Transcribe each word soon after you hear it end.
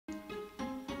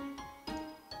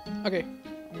Okay,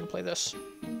 I'm gonna play this. If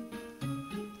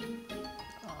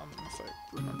I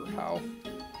remember how.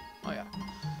 Oh yeah.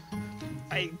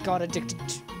 I got addicted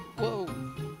to... Whoa!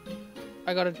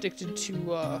 I got addicted to,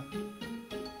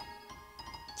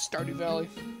 Stardew Valley,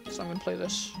 so I'm gonna play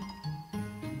this.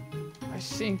 I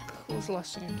think... What was the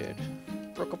last thing I did?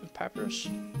 Broke up with Papyrus.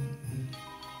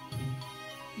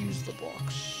 Use the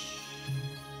box.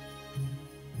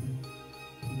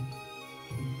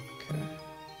 Okay.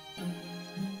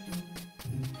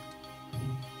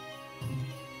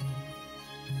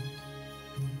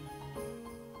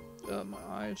 My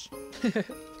eyes.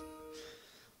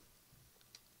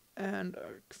 And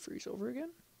freeze over again?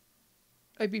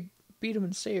 I beat him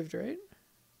and saved, right?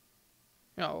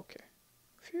 Oh, okay.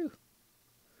 Phew.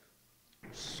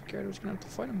 Scared I was gonna have to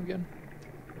fight him again.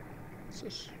 What's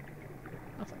this?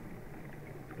 Nothing.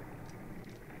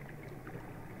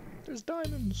 There's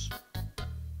diamonds!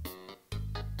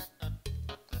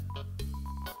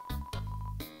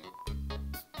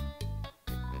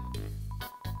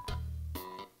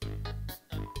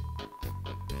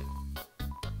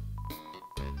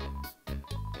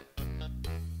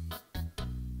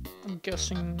 I'm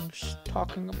guessing she's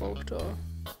talking about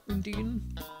Undyne.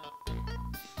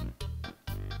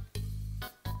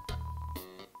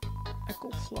 Echo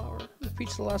flower.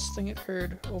 Repeats the last thing it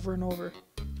heard over and over.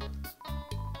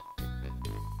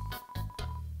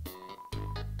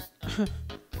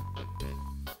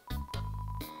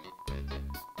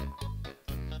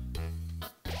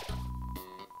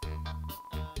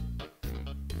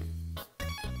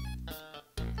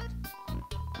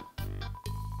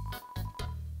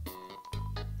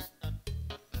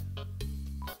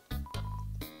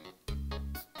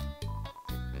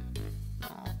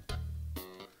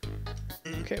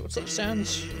 Okay, what's up,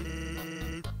 Sans?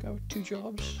 Guy with 2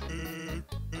 jobs.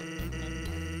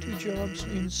 2 jobs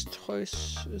means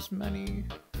twice as many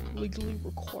legally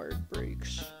required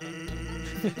breaks.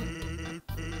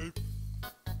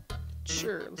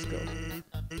 Sure, let's go.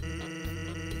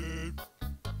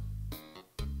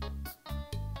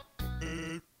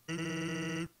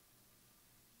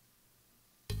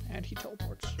 And he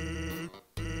teleports.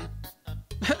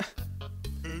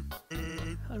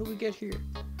 How do we get here?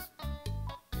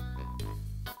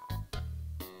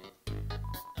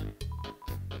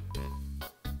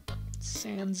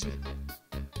 Sans.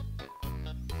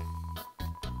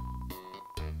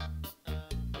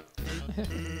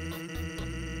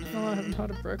 No, I haven't had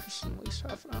a breakfast in at least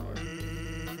half an hour.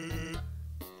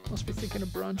 Must be thinking of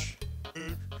brunch.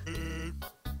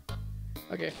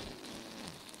 Okay.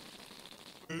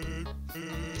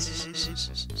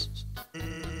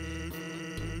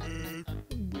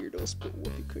 Weirdos put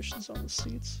whoopee cushions on the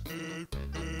seats.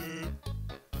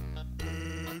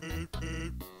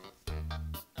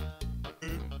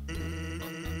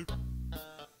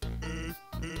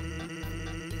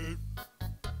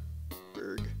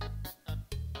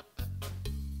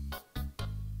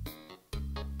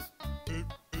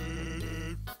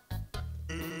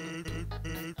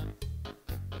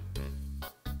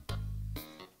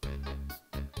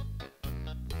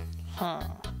 Huh.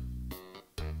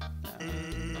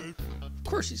 Of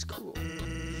course he's cool.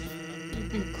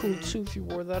 You'd be cool too if you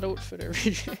wore that outfit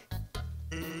every day.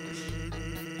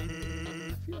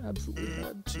 If you absolutely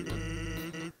had to.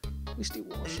 At least he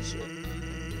washes it.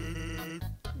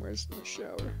 Wears it in the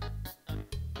shower.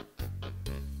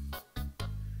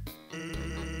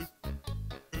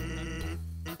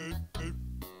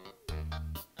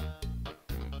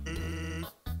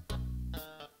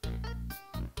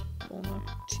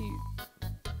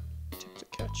 Tip the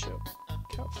ketchup.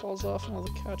 Cap falls off and all the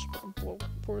ketchup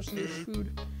pours into your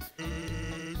food.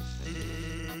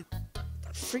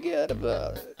 Forget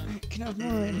about it. You can have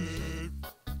mine.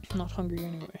 I'm not hungry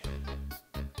anyway.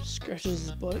 Scratches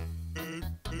his butt.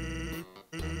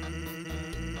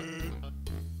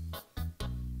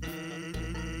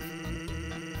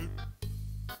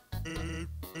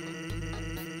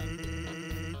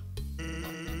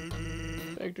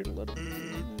 Begged her to let him.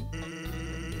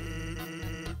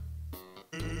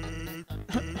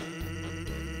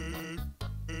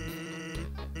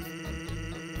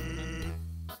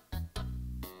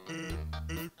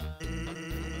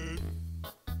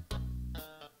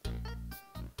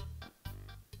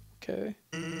 Okay.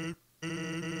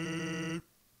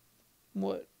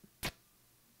 What?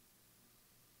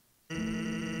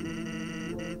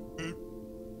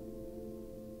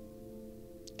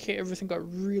 Okay, everything got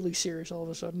really serious all of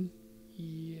a sudden.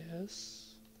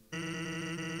 Yes.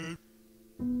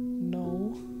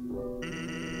 No.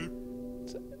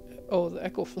 Oh, the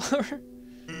echo flower.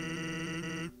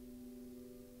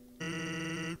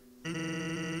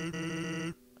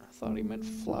 thought he meant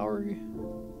flowery,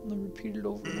 and then repeated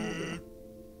over and over.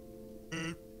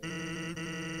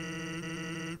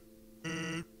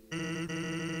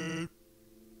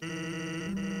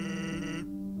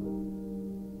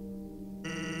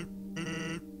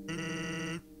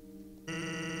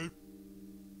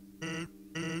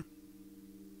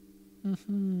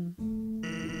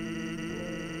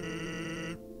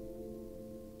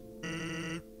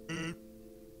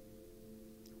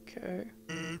 Okay.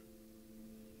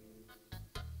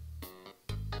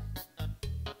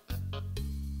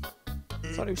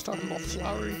 Thought he was talking about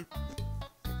flowery.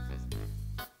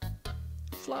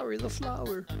 Flowery the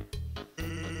flower.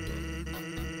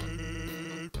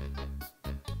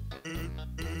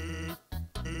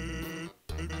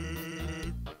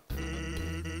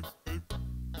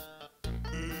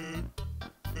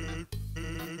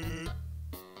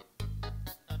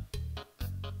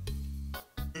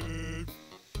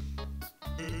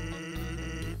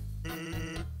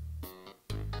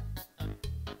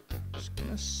 Just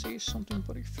gonna say something,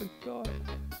 but I forgot.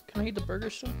 Can I eat the burger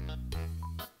still?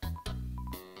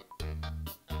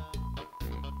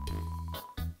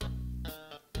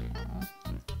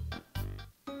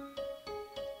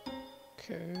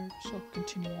 Okay, so I'll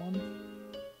continue on.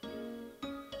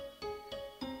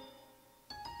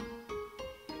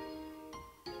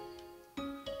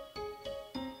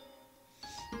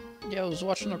 Yeah, I was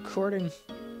watching the recording.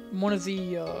 One of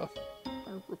the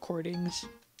recordings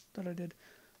that I did.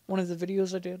 One of the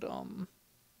videos I did, I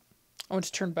went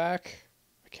to turn back.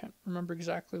 I can't remember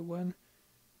exactly when.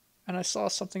 And I saw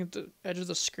something at the edge of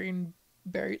the screen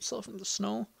bury itself in the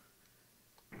snow.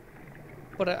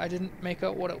 But I didn't make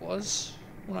out what it was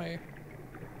when I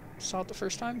saw it the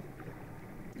first time.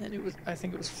 And it was, I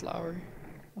think it was flowery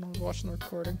when I was watching the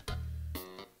recording. I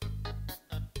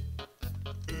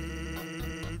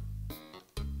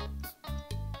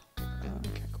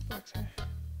can't go back there.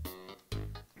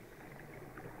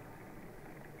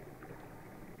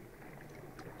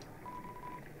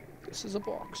 This is a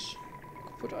box.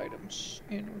 Put items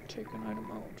in or take an item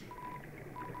out.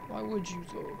 Why would you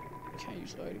though? You can't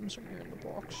use items when you're in the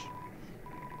box.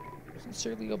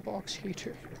 Sincerely a box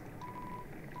hater.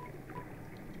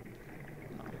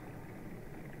 No.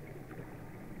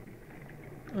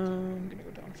 I'm gonna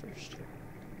go down first.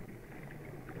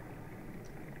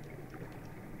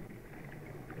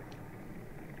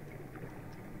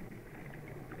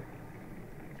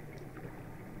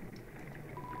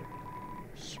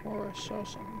 Swore I saw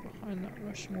something behind that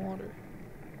rushing water.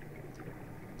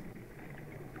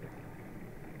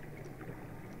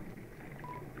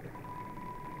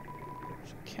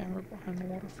 There's a camera behind the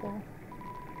waterfall.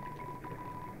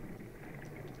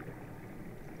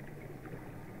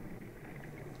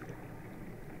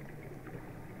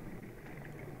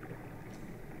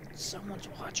 Someone's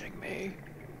watching me.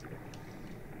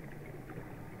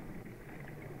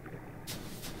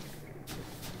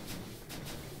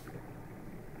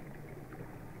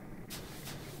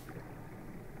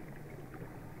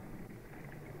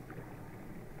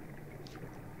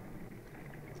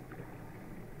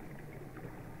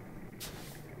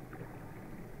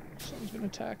 Someone's gonna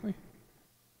attack me.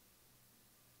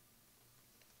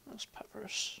 That's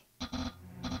Peppers. Hi,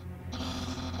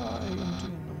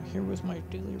 Undyne. I'm here with my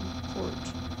daily report.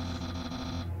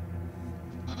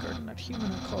 Regarding that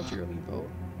human I called you early about.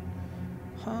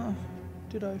 Huh?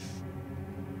 Did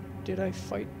I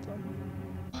fight them?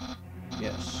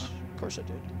 Yes, of course I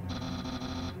did.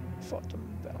 Fought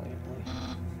them valiantly.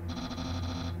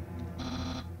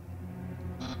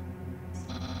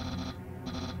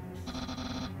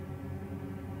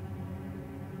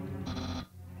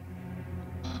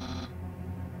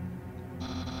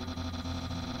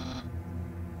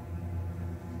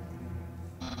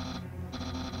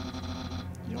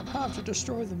 You don't have to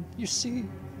destroy them, you see.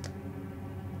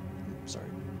 Sorry.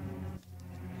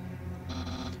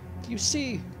 You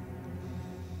see,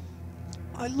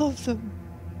 I love them.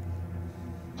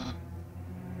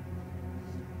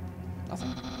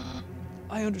 Nothing.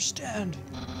 I understand.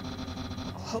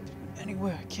 I'll help you in any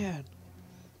way I can.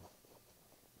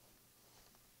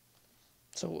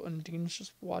 So Undyne's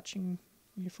just watching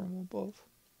me from above.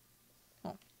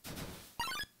 Oh.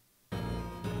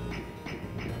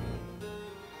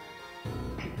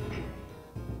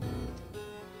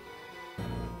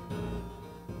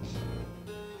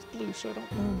 It's blue, so I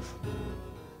don't move.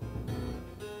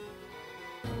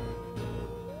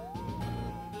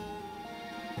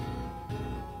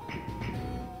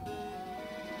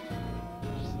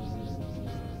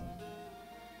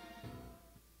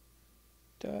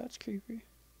 That's creepy.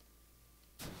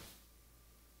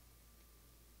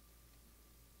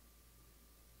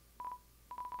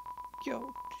 Yo,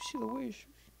 did see the way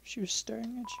she was staring at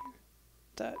you?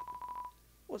 That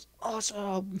was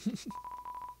awesome.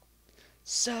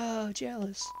 So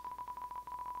jealous.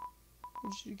 I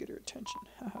need you to get her attention.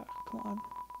 Haha, come on.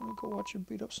 Let me go watch her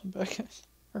beat up some bad guys.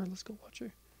 Or let's go watch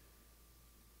her.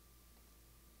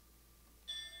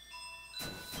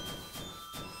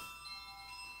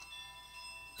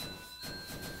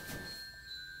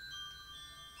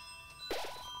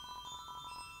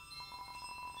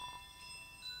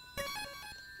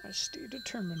 I stay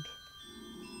determined.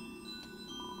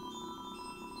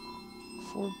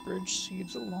 4 bridge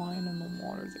seeds align in the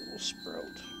water, they will sprout.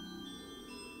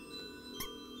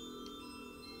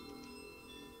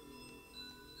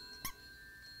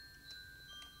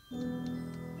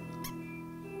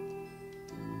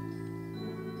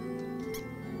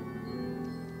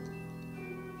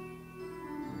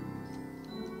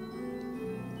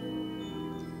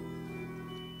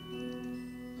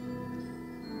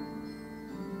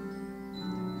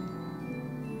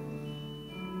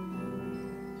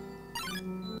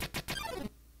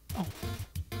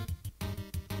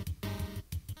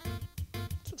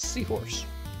 Seahorse.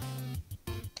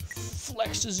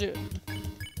 Flex is in.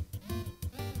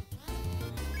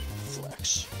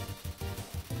 Flex.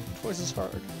 Twice as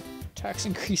hard. Tax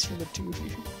increase for the 2 of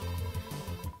you.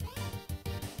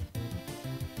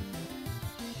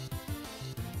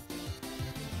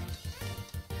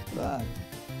 Ah.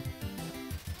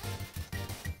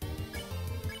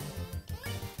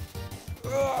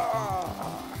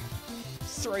 Ah.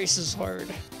 Thrice as hard.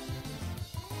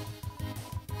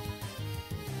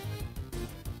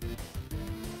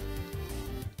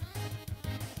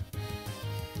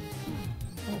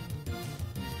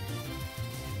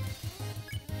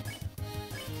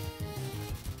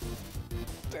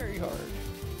 Very hard.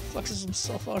 Flexes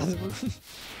himself out of the room.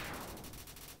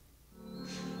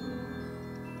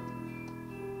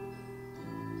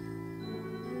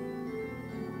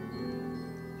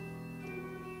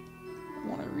 I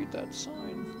want to read that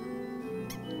sign.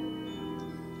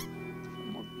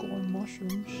 More glowing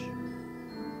mushrooms.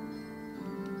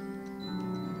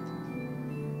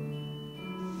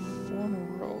 4 in a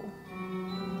row.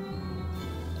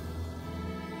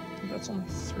 I think that's only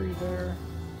 3 there.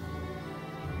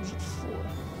 Or is it 4?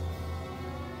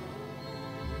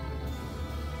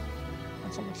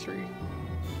 That's only 3.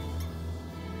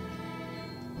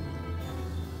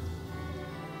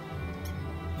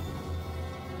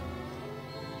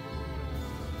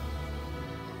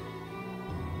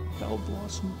 Bell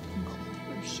blossom can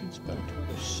cultivate seeds back to where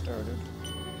they started.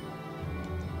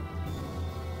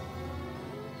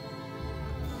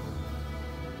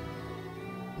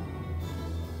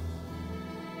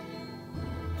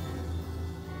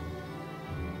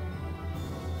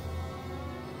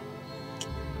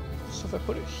 So if I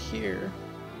put it here,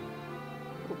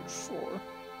 put it 4.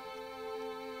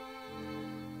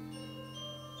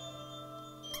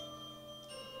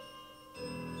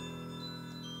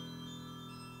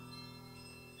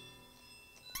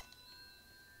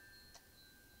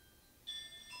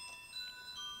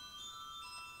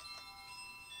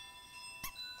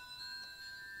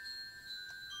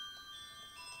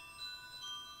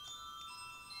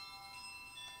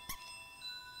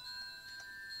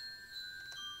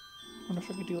 I wonder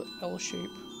if I could do an L shape.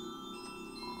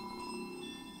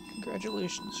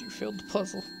 Congratulations, you failed the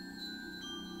puzzle.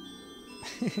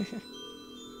 Okay,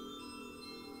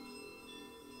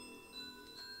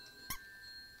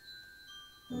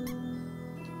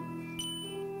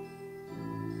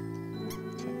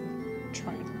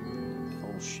 try an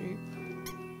L shape.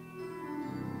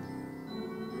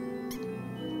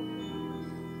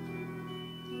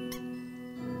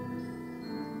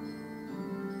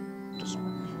 Doesn't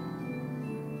work.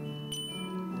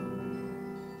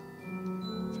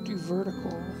 Do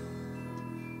vertical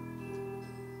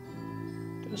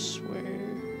this way.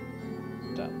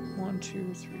 That 1,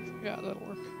 2, 3. Yeah, that'll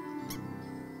work.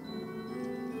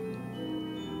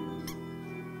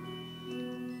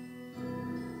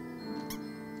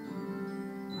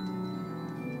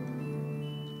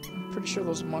 I'm pretty sure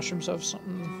those mushrooms have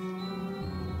something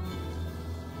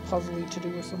puzzly to do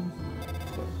with them,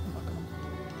 but I'm not gonna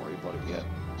worry about it yet.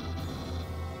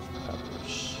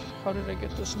 Peppers. How did I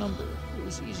get this number? It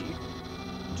was easy.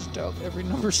 Just dialed every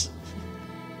number. It's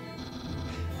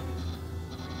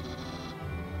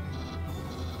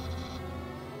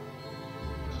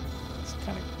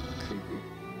kind of creepy.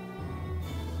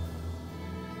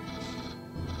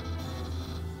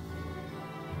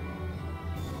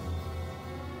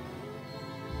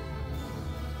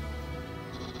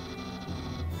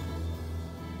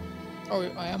 Oh,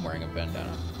 I am wearing a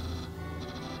bandana.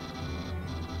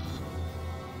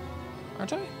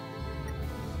 Aren't I?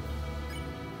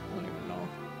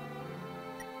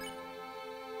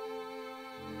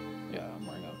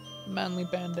 manly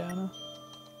bandana.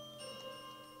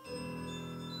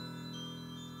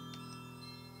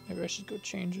 Maybe I should go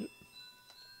change it.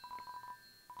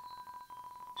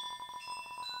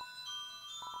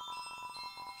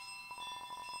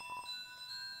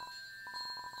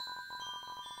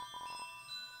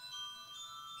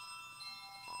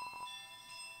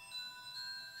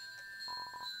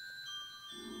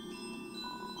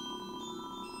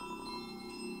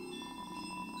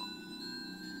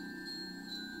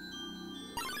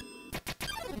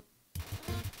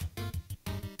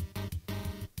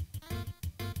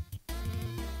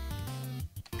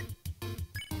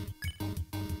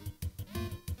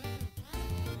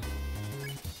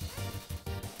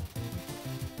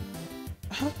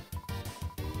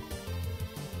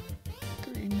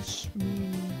 Greens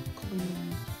mean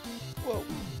clean. Whoa.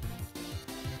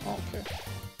 Oh, okay.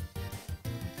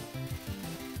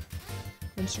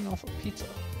 Rinsing off a pizza.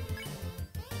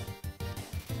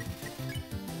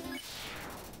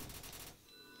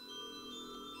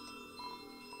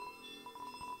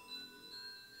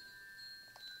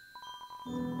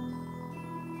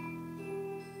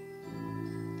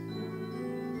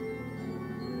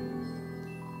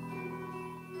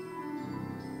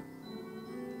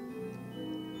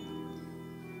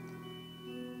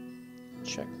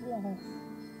 Check wall.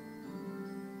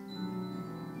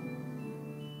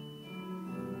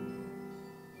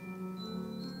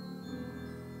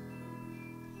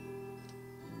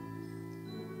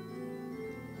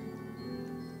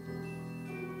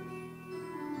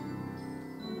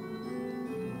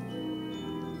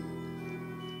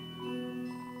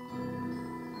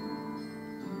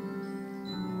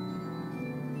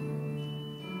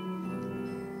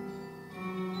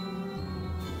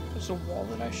 There's a wall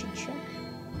that I should check.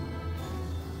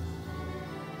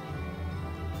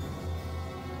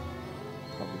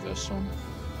 Probably this one.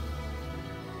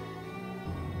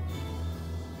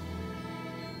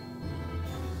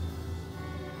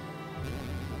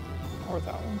 Or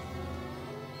that one.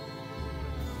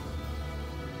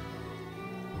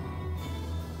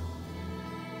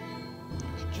 I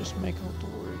could just make out the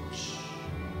words.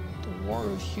 The war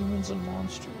of humans and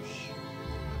monsters.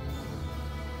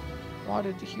 Why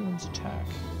did the humans attack?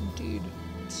 Indeed,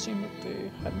 it seemed that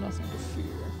they had nothing to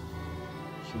fear.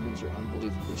 Humans are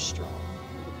unbelievably strong.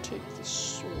 It would take the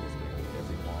soul of nearly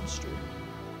every monster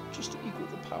just to equal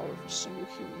the power of a single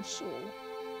human soul.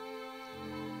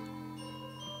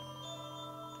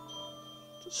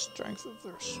 The strength of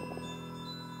their soul.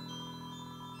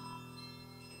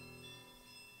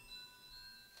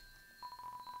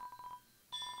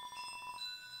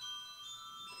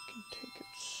 They can take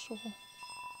its soul.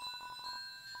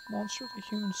 Monster of the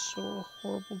human soul, a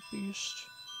horrible beast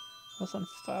with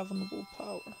unfathomable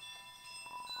power.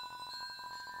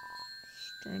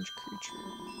 Strange creature.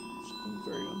 Something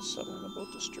very unsettling about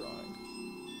this drawing.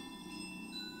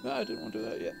 No, I didn't want to do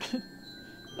that yet.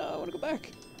 No, I want to go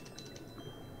back.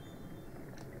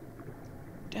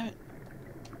 Damn it.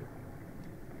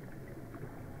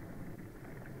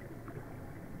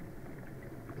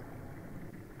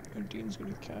 Undyne's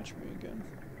gonna catch me again.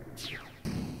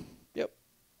 Yep.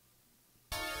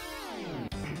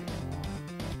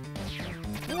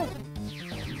 Oh.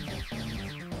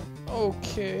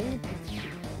 Okay.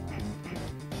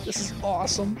 This is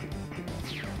awesome.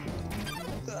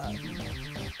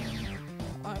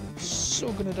 I'm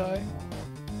so gonna die.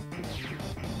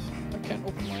 I can't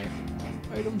open my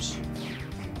items.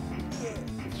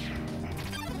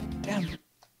 Damn.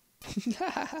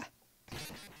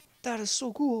 That is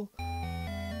so cool.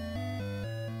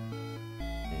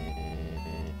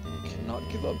 Cannot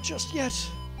give up just yet.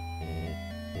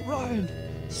 Orion,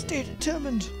 stay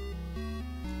determined.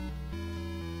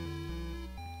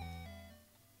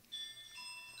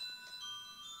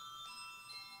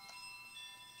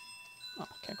 Oh,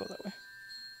 can't go that way.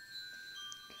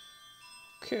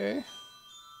 Okay.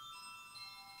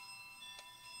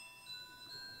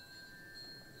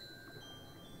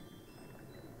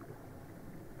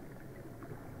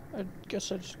 I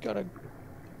guess I just gotta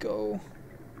go.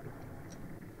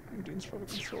 Undyne's probably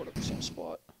gonna throw it at the same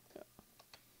spot.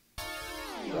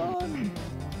 Yeah. Run!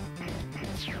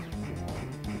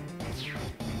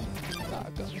 Ah,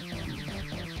 got me.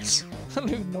 I don't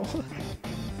even know.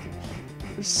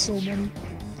 There's so many.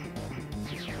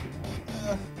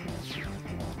 I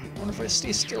wonder if I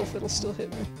stay still if it'll still hit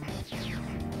me.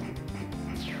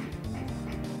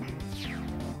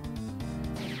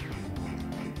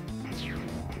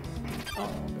 Oh,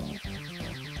 no.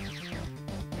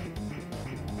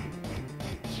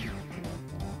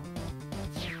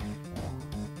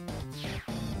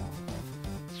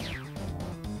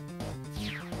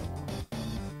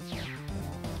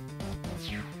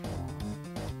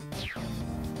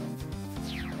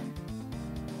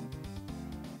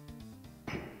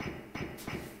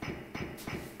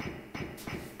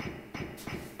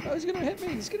 Oh, he's gonna hit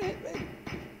me! He's gonna hit me!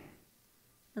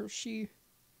 Or she.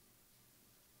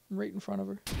 I'm right in front of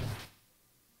her.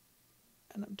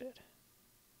 And I'm dead.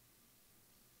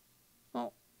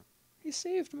 Oh, he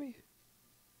saved me.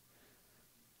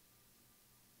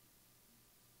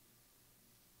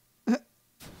 He's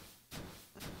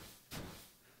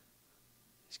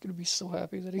gonna be so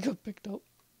happy that he got picked up.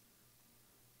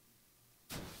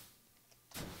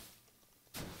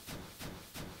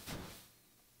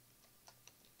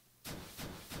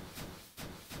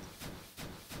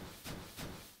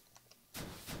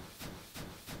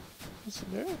 Is he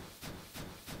there?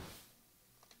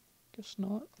 Guess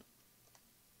not.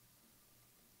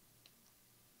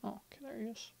 Oh, okay, there he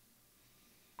is.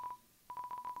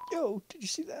 Yo, did you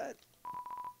see that?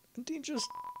 Undyne just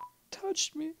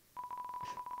touched me.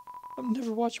 I'm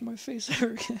never watching my face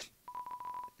ever again.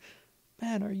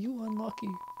 Man, are you unlucky.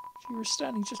 If you were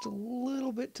standing just a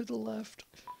little bit to the left.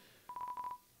 I'm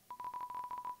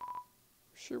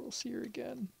sure we'll see her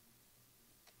again.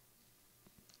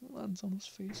 Lands on his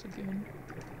face again.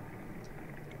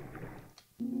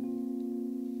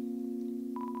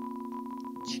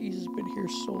 Cheese has been here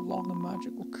so long, a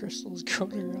magical crystal is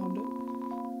growing around it.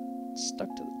 It's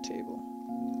stuck to the table.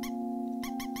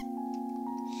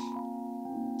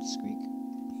 Squeak.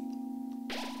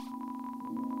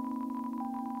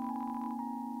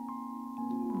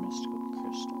 Mystical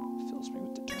crystal fills me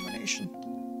with determination.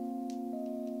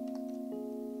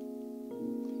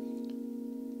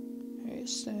 Hey,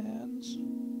 Sans.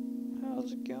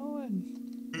 How's it going?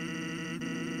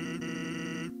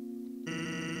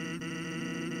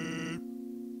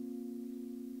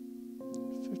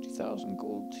 50,000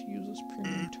 gold to use this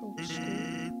premium telescope.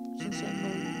 Since I know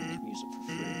you can use it for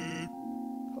free.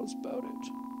 How's about it?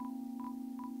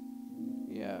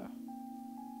 Yeah.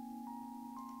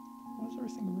 Why is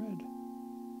everything red?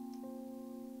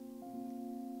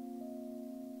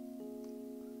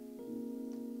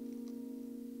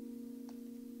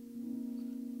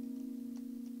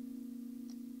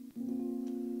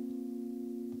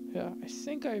 Yeah, I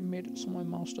think I made it so my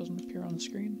mouse doesn't appear on the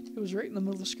screen. It was right in the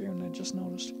middle of the screen and I just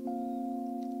noticed.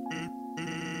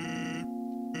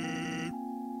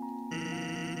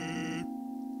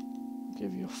 I'll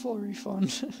give you a full refund.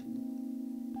 It's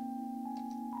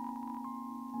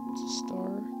a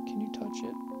star. Can you touch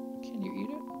it? Can you eat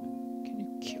it? Can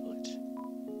you kill it?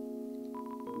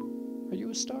 Are you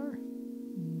a star?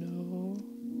 No.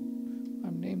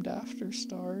 I'm named after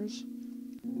stars.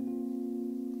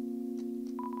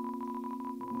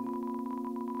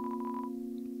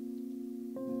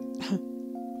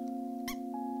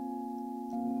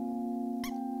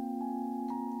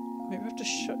 Maybe I have to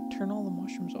turn all the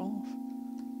mushrooms off.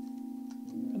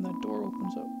 And that door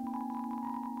opens up.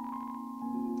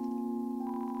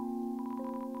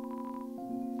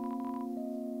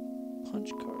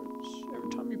 Punch cards. Every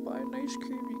time you buy an ice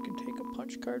cream, you can take a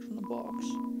punch card from the box.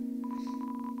 If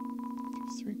you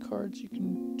have 3 cards, you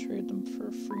can trade them for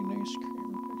a free ice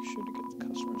cream. Make sure to get the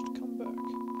customers to come back.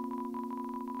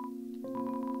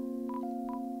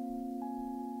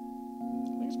 I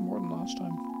think it's more than last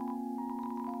time.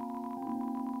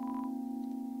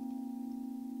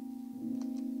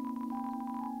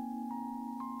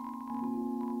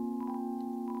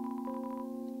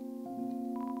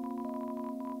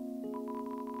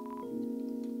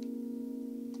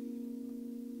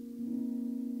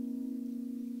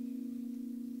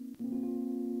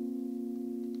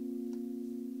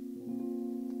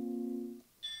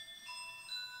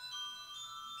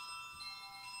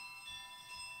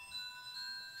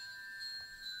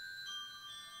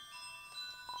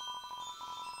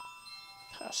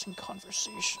 Passing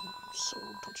conversation, so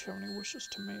don't you have any wishes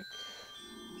to make?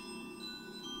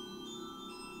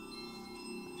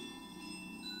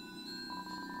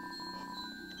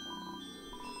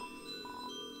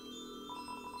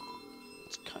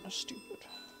 It's kind of stupid.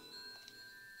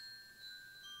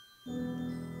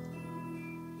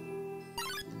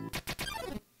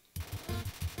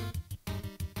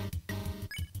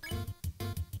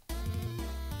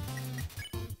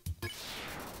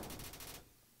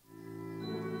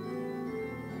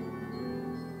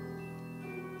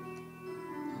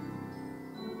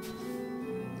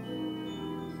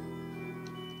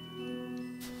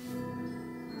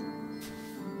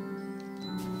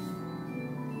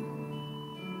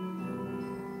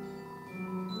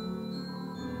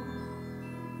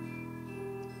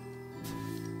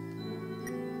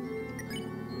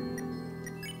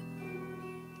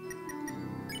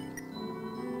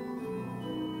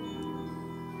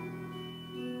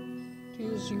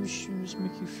 These used shoes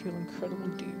make you feel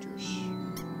incredibly dangerous.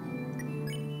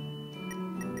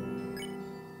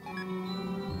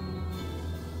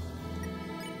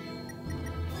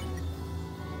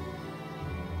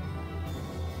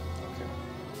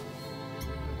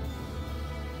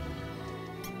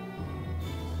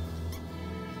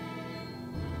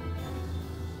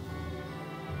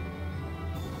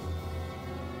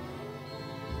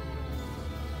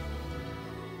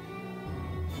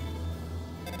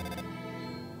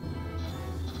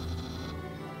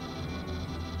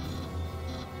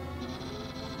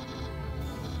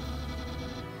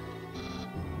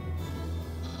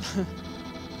 Yeah.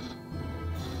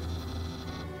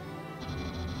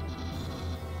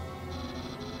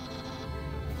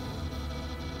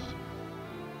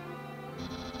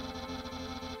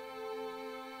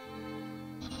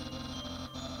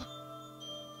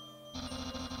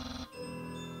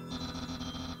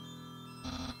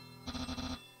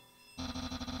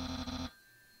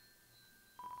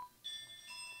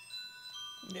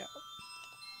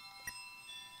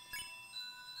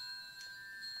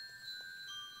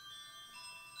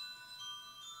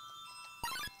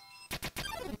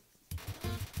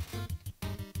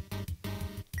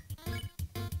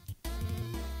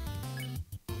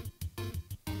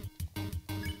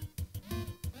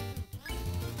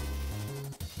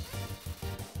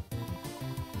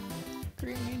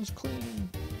 Green means clean.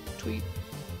 Tweet.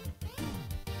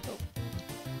 Oh.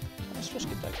 Am I supposed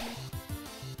to get that guy?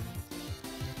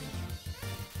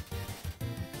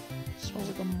 Smells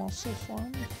like a mussel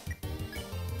farm.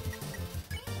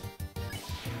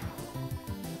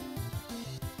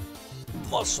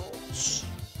 Mussels!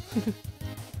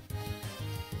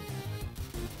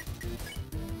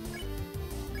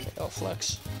 Okay, I'll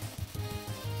flex.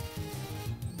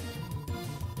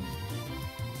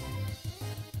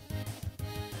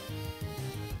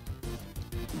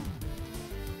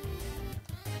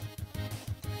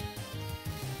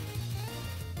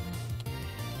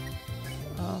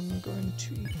 I'm going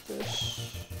to eat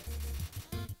this.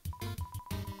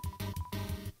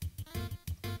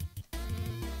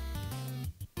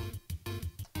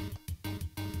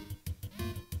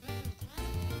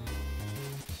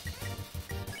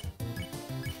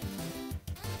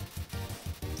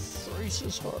 Thrice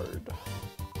is hard.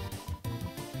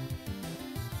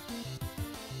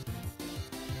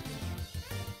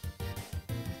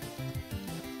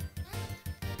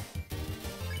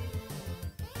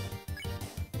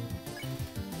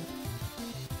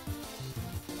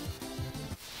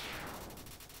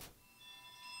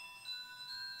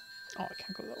 Oh, I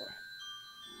can't go that way.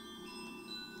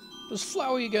 There's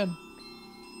Flowey again.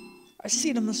 I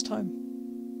see him this time.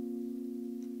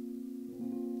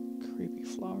 Creepy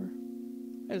flower.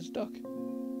 It's duck.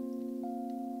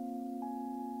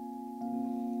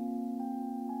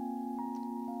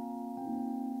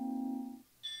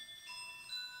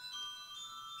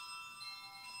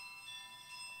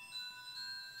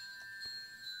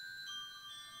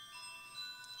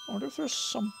 I wonder if there's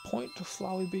some point to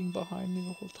Flowey being behind me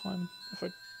the whole time. If I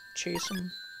chase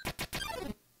him.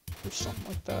 Or something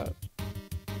like that.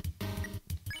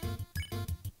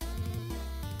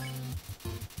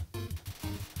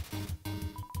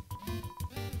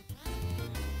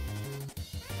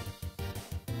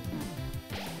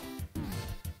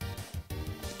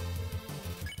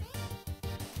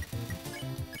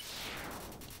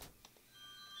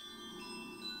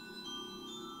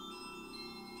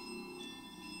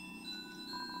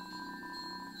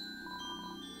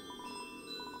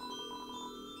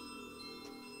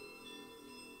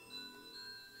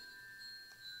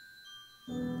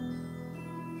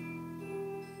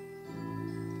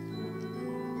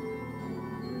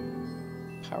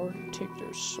 Power to take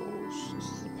their souls. This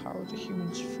is the power the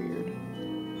humans feared.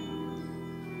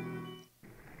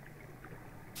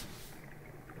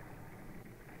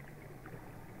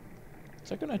 Is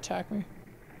that gonna attack me?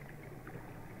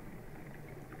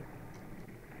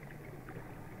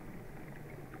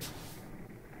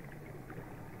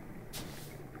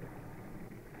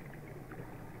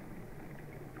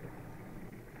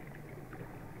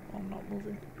 Oh, I'm not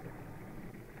moving.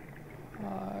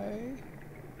 Hi.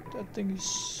 That thing is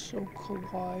so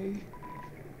kawaii.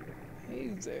 Hey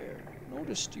there.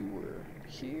 Noticed you were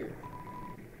here.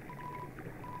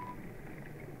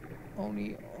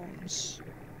 Oni owns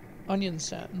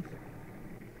Onion-san.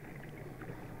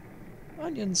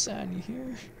 Onion-san, you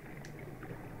here?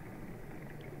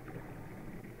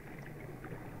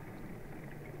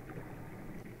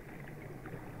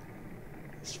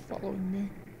 He's following me.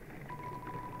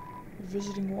 You're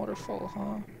visiting waterfall,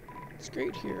 huh? It's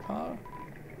great here, huh?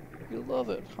 You love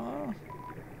it, huh?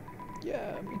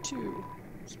 Yeah, me too.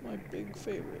 It's my big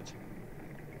favorite.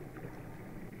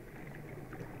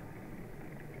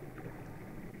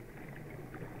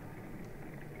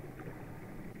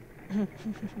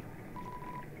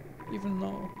 Even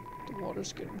though the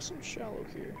water's getting so shallow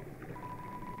here,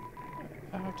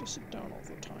 I have to sit down all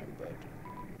the time, but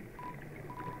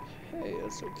hey,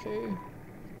 that's okay.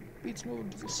 Beats moving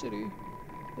to the city,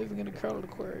 living in a crowded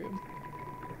aquarium,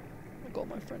 like all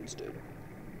my friends did.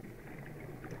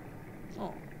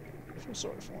 Oh, I feel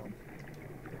sorry for him.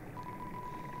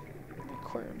 The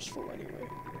aquarium's full anyway,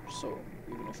 so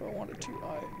even if I wanted to,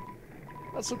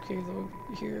 That's okay though,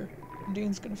 you hear?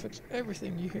 Undyne's gonna fix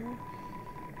everything, you hear?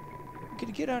 We're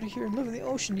gonna get out of here and live in the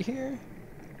ocean, you hear?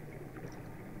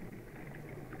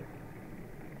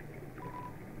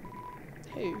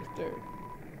 Hey, there.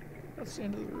 That's the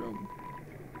end of the room.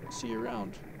 See you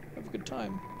around. Have a good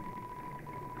time.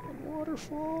 A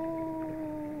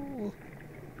waterfall!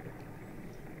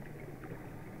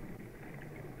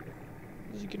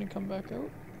 Is he gonna come back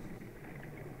out?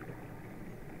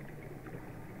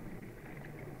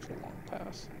 It's a long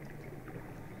path.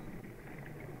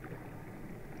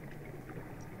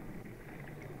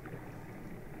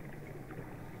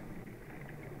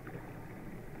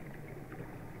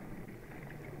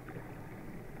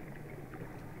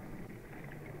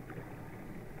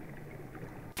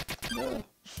 No.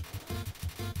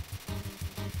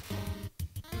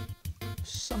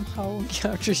 Somehow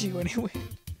encounters you anyway.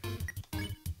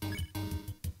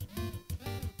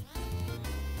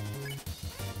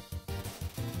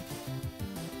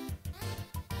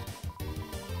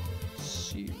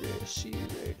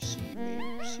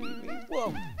 See me.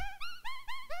 Whoa!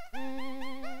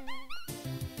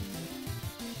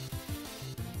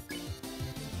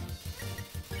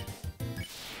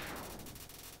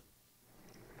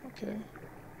 Okay.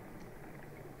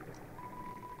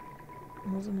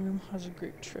 Northern room has a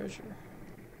great treasure.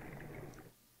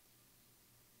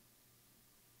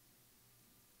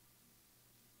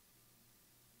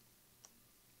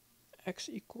 X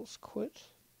equals quit.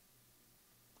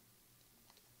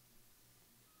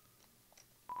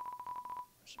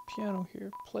 There's a piano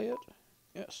here. Play it.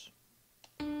 Yes.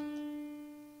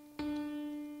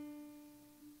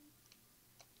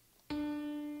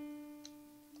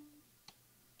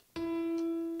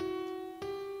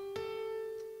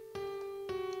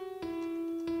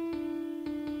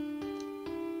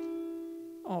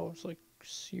 Oh, it's like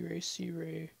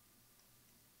C-Ray.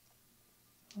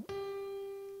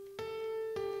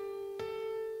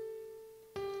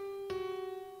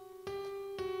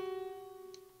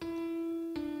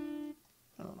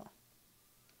 I don't know.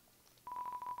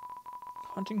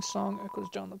 Hunting song echoes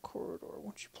down the corridor.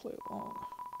 Won't you play along?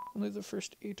 Only the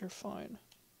first 8 are fine.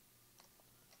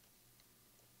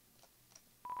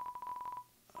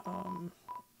 I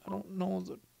don't know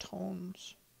the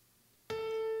tones.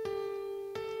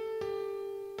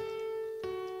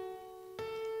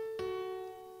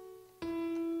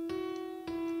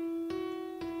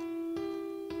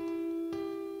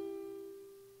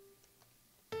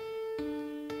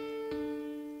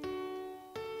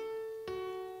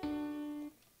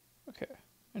 Okay,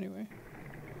 anyway.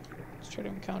 Let's try to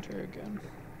encounter her again.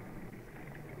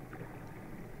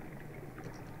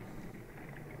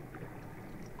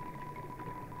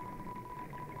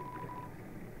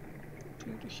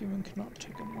 Dude, a human cannot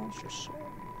take a monster's soul.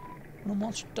 When a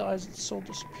monster dies, its soul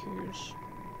disappears.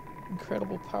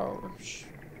 Incredible power which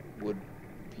would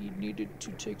be needed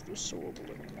to take the soul of a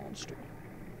living monster.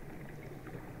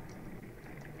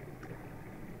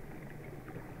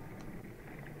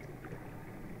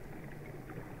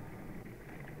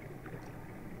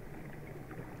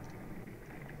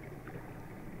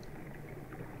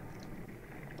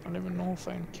 I don't even know if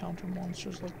I encounter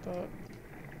monsters like that.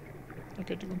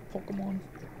 Like I do in Pokemon.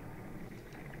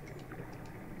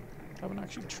 I haven't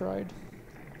actually tried.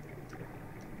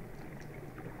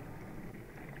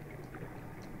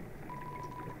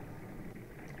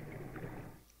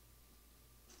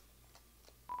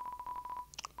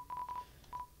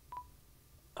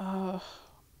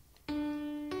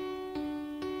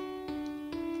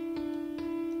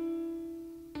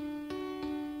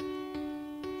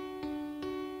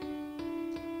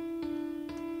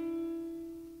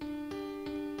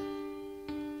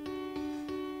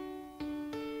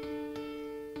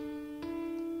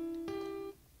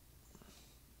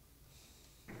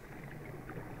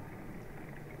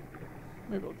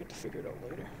 Maybe I'll get to figure it out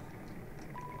later.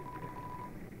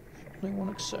 Only one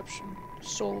exception. The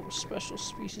soul of a special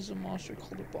species of monster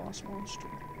called a boss monster.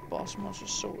 The boss monster's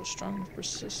soul is strong and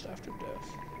persists after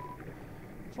death.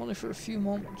 If only for a few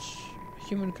moments, a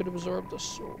human could absorb the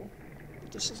soul.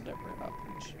 But this has never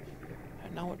happened.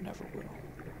 And now it never will.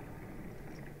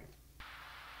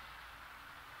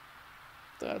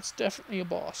 That's definitely a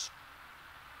boss.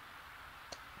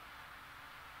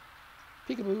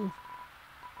 Peekaboo.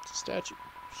 It's a statue.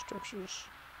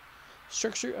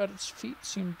 Structure at its feet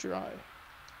seemed dry.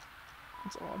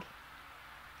 That's odd.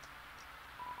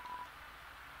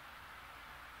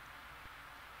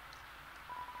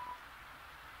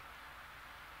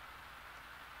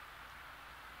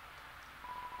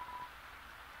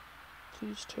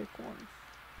 Please take one.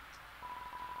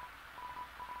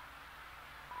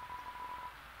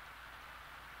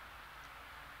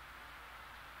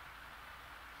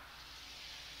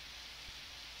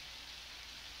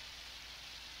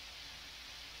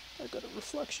 got a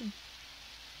reflection.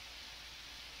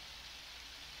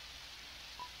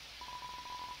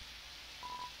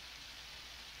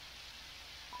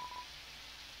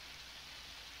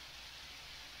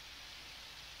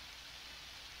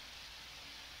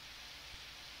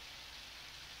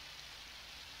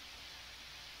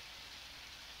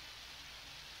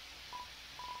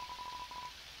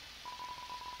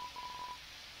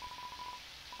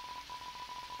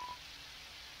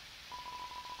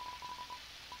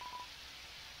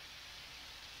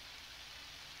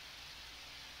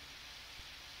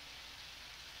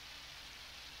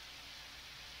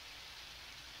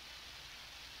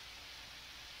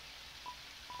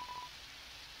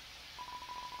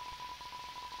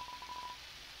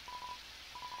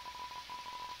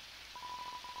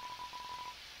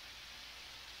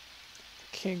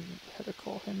 King had to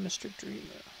call him Mr.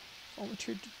 Dreamer,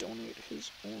 volunteered to donate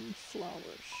his own flowers.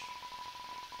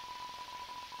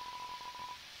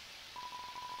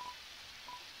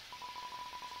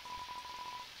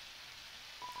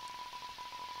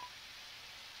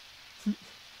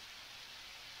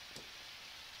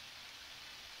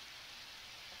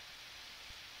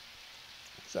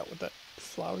 Is that what that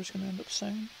flower's gonna end up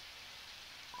saying?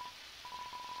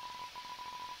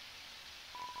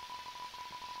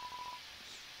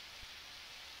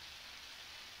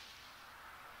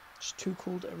 It's too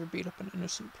cool to ever beat up an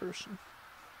innocent person.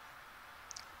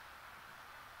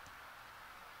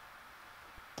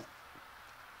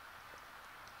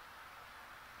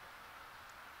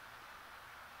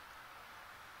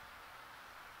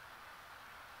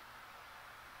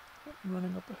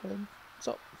 Running up ahead. What's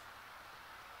up?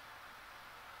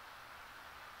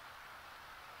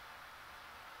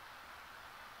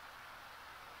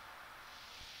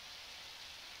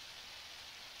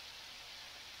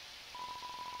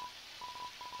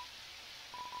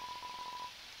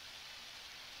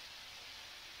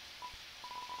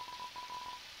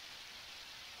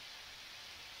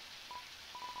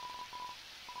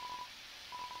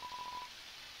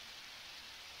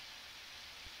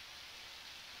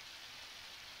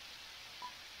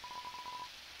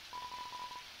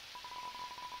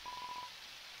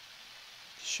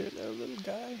 Sure there, little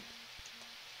guy.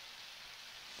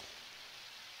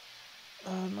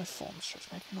 My phone starts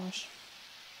making noise.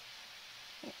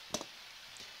 Oh.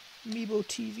 Meebo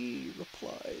TV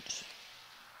replied.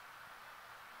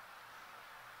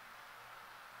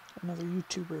 Another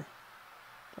YouTuber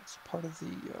that's part of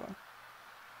the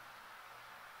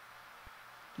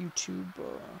YouTube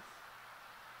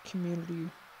community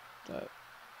that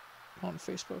on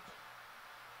Facebook.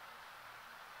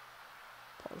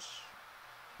 Pause.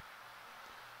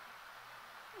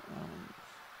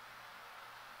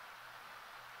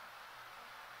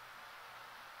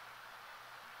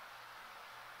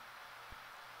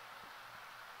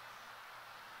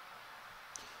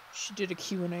 She did a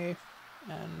Q&A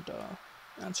and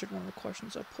answered one of the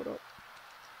questions I put up.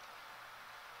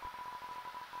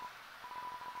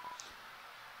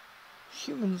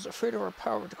 Humans, afraid of our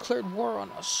power, declared war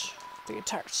on us. They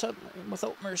attacked suddenly and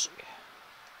without mercy.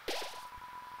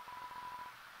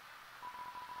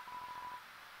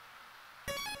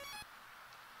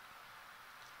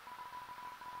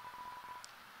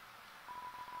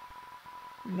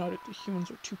 United, the humans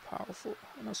are too powerful,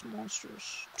 and us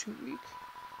monsters too weak.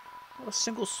 Not a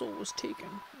single soul was taken,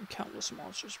 and countless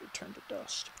monsters returned to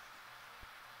dust.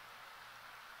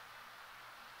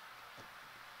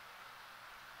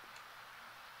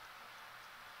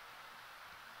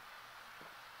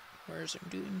 Where's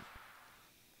Undyne?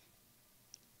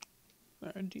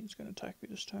 Undyne's gonna attack me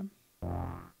this time.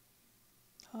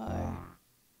 Hi.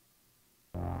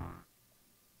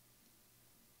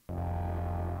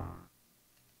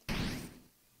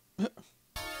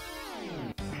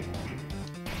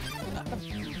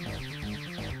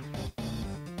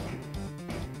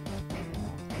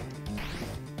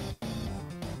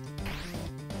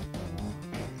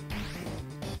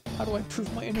 How do I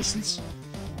prove my innocence?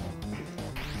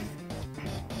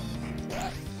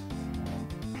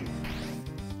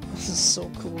 This is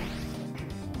so cool.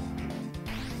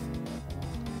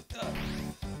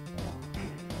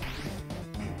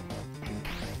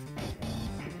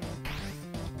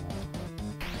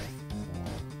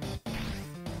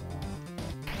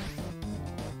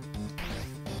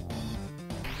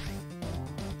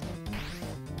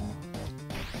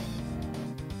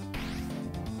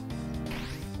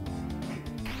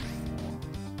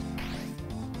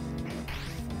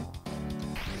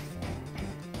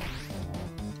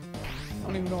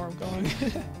 I don't even know where I'm going.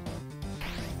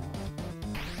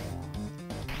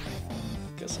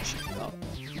 Guess I should go.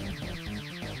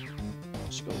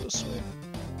 Let's go this way.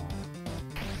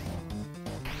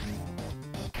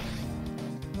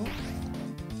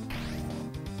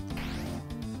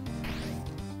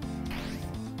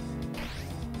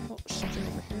 something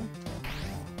over here.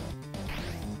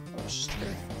 Oh, it's just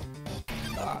her.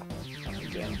 Ah, not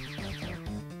again.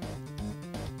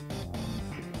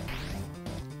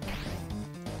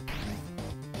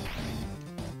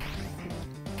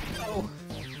 No.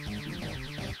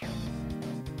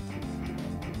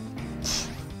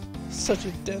 Such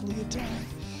a deadly attack.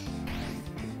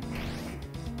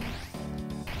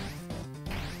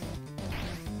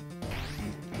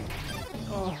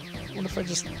 Oh, I wonder if I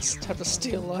just have to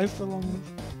stay alive for long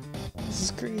enough. This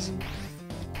is crazy.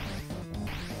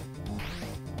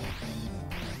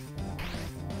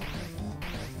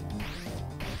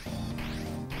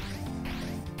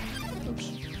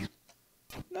 Oops.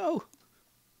 No!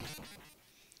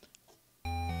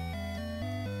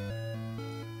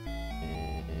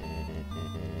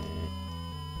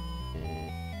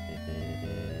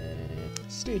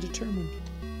 Stay determined.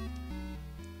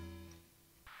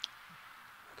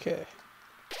 Okay.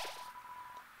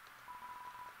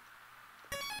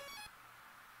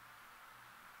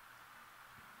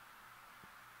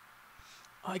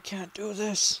 I can't do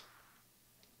this.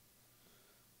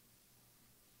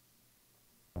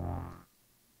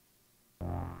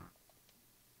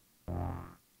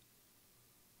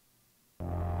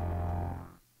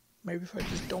 Maybe if I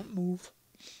just don't move.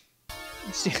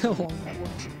 Let's see how long that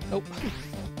works. Nope.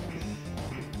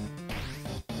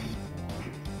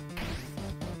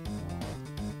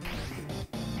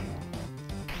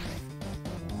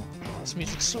 Oh, this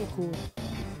music's so cool.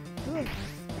 Good.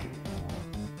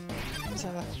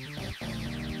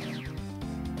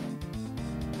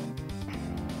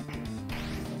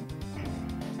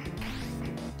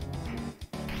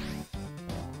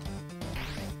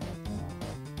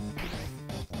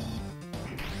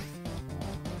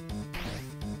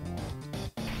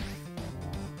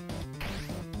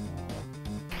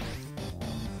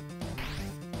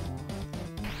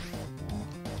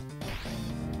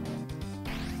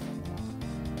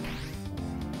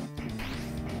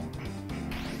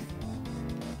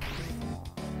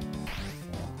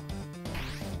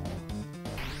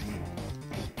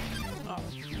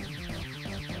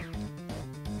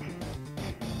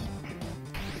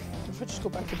 If I just go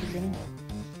back to the beginning.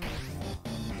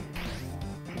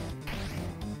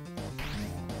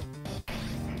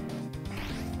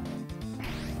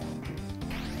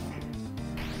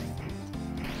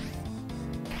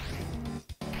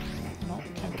 No, we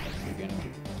can't go back to the beginning.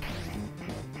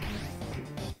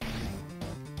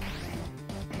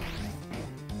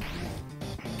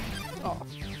 Oh,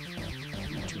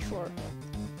 not too far.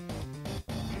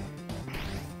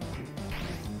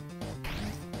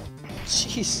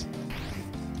 Jeez.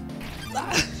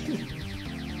 Ah.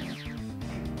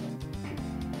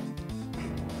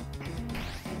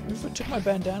 Maybe if I took my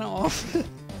bandana off. Ah.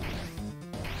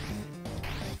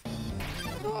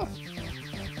 Oh,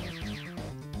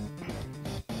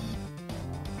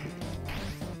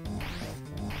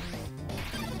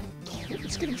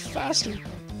 it's getting faster.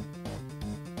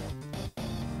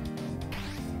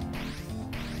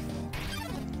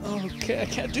 Okay, I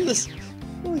can't do this.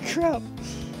 Holy crap.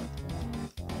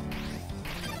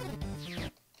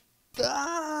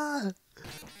 Ah!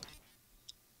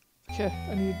 Okay,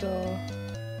 I need,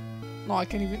 no, I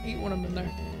can't even eat when I'm in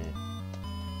there.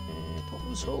 Don't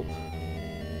lose hope.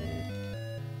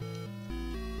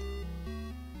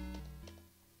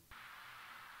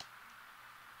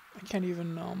 I can't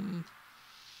even,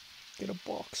 get a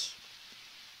box.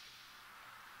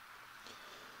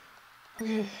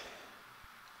 Okay.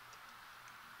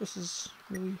 This is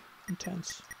really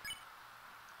intense.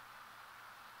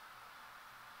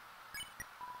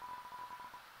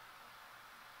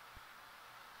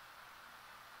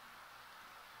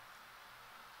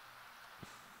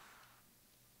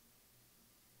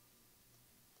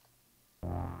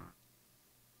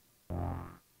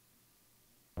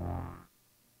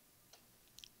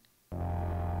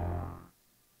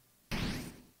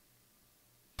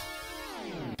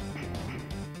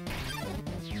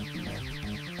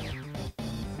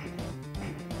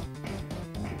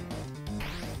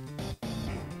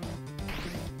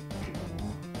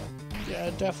 Yeah,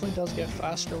 it definitely does get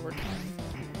faster over time.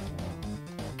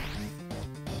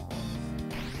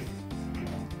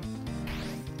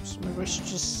 So maybe I should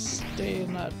just stay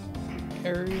in that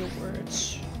area where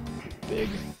it's big.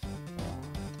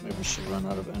 Maybe we should run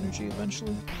out of energy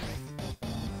eventually.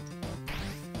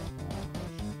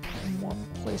 And more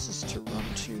places to run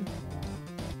to.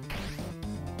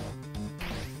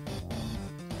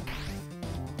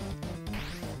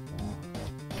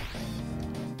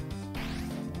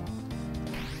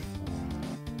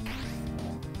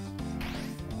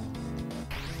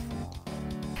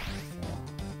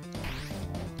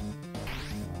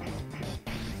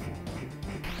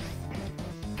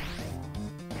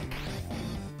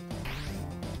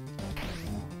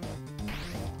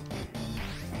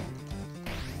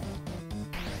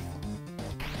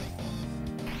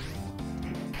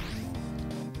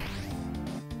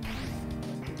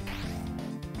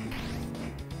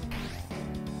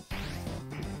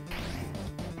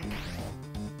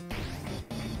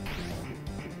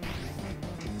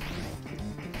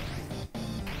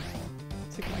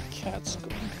 Cat's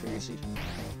going crazy.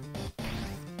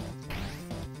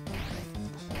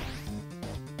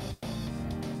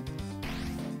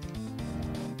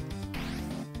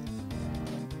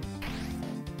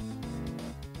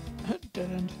 Dead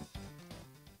end.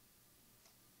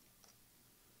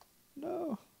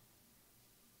 No.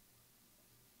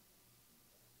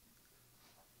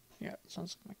 Yeah, it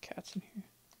sounds like my cat's in here.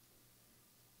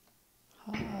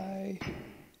 Hi.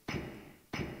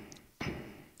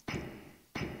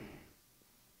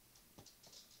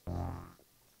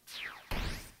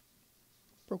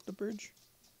 Broke the bridge.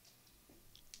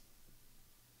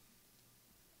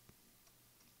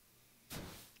 I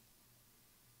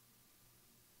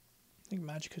think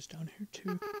magic is down here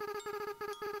too.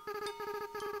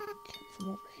 Came from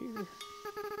over here.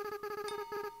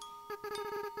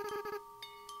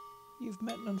 You've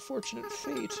met an unfortunate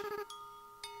fate.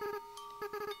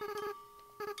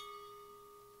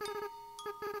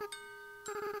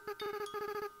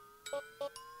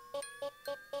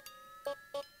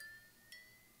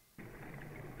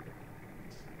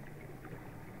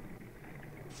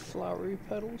 Flowery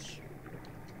petals.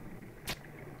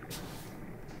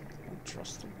 Don't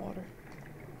trust the water.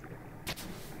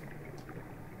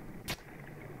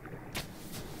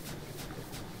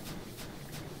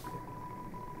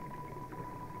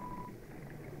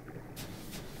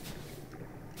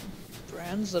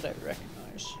 Brands that I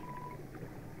recognize.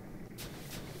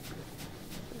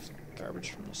 There's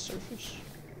garbage from the surface.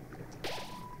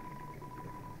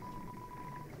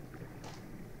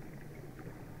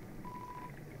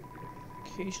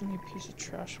 Occasionally a piece of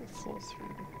trash will flow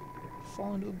through,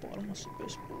 fall into the bottomless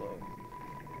abyss below.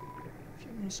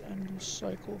 Fueling this endless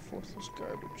cycle of worthless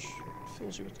garbage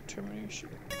fills you with determination.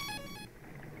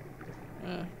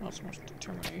 Not so much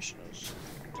determination as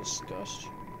disgust.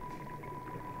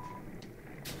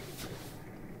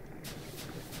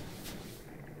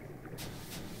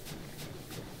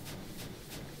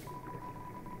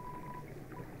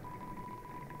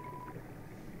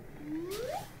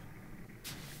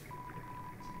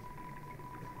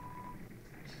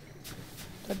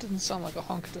 That didn't sound like a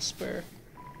hunk of despair.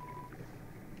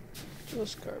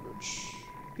 Just garbage.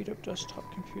 Beat up desktop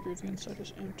computer, the inside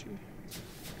is empty.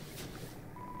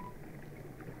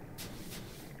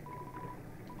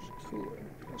 It's cooler,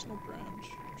 has no brand,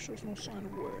 shows no sign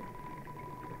of wear.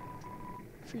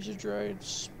 Freezer dried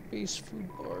space food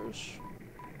bars.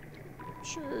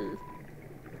 Sure.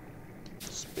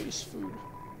 Space food.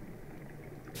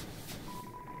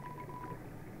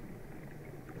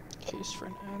 Case for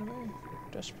an anime.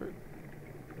 Desperate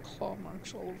claw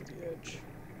marks all over the edge.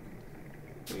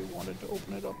 They wanted to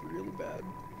open it up really bad.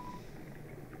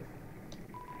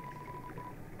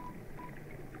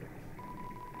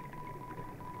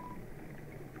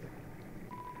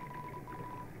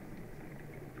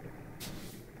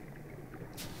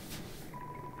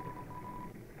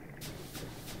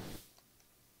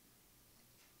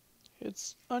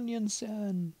 It's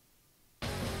Onion-san.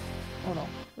 Oh no,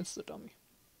 it's the dummy.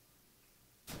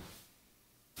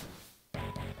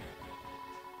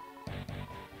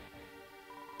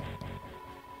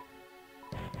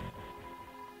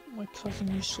 My cousin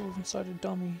used to live inside a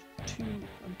dummy too,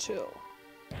 until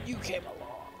you came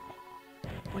along.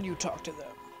 When you talked to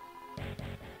them,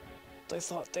 they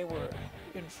thought they were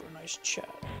in for a nice chat.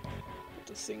 But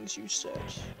the things you said,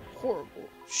 horrible,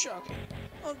 shocking,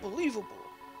 unbelievable,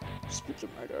 spooked them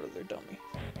right out of their dummy.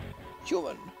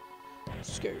 Human,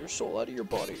 scare your soul out of your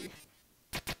body.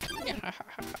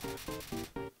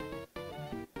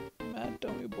 Mad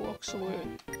dummy walks away.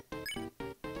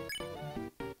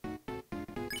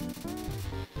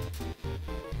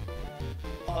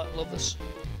 Oh, I love this.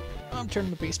 I'm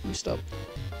turning the bass boost up.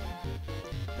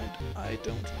 And I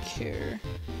don't care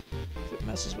if it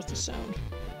messes with the sound.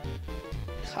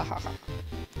 Ha ha ha.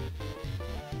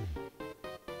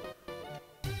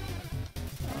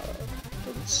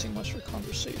 Doesn't seem much for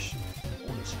conversation. No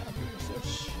one is happy with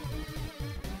this.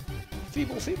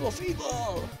 Feeble, feeble,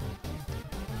 feeble!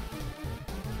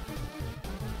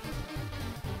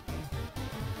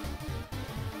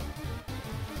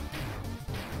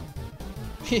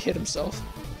 He hit himself.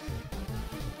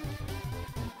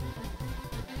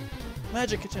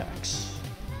 Magic attacks.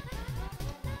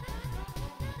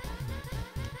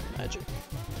 Magic.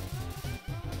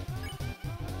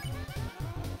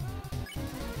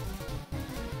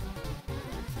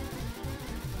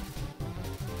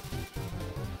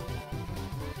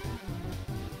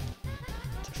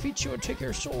 Defeat you or take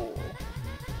your soul.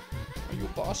 Are you a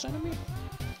boss enemy?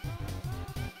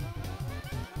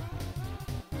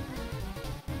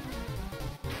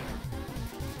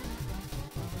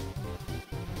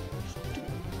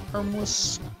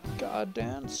 Harmless guy. God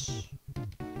dance.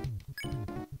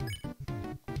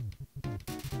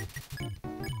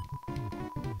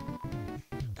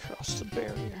 Across the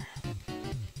barrier.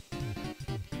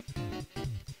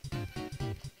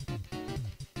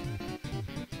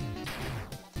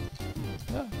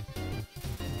 Yeah.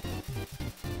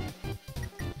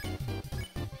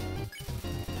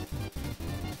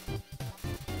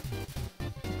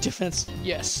 Defense,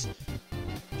 yes.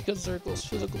 Because Zergl's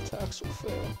physical attacks will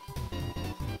fail.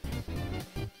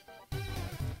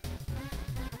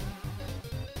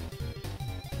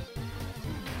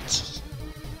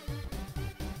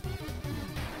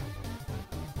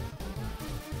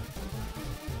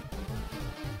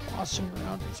 Bossing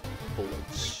around his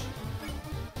bullets.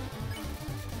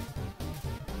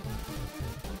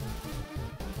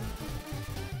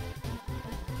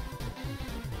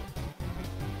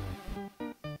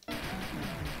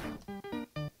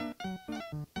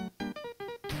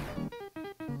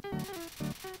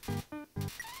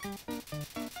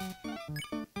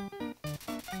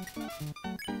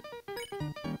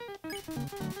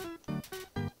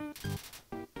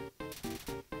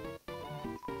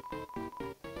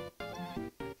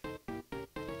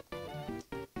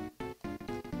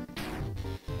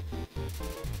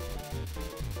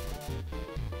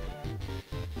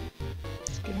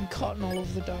 Getting caught in all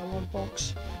over the dialogue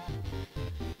box.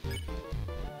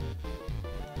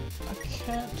 I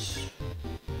can't.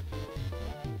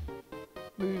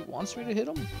 Maybe he wants me to hit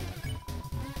him?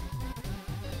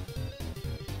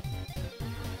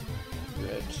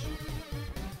 Red.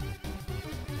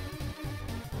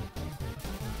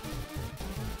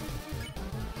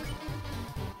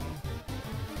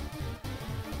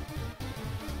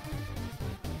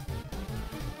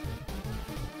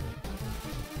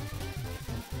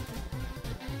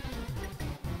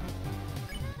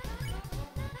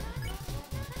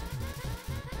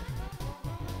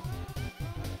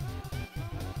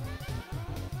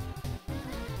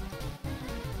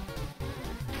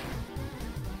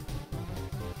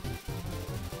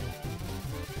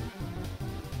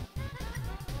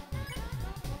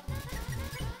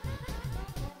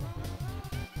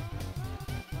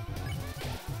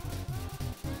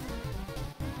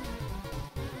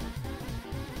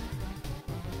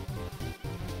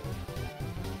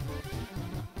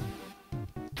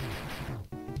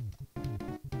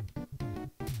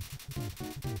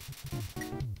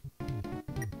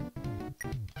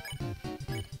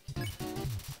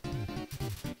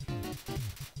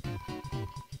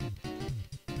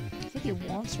 I think he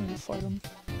wants me to fight him.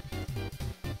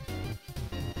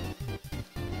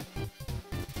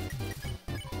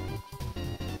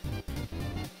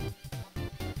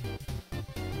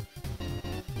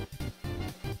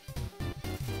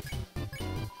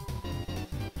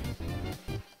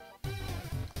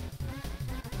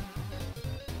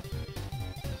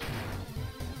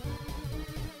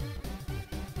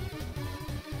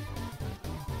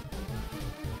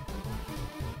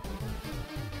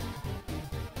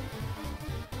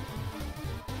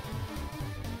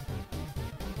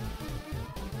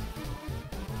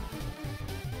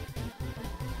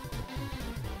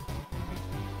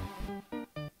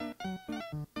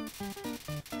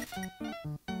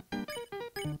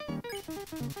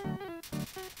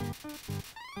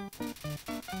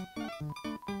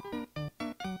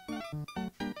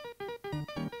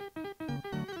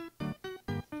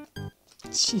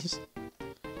 Jeez.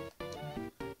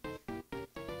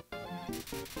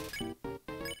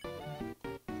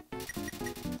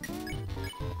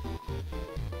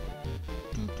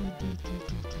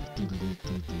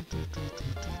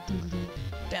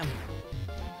 Damn.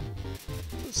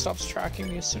 It stops tracking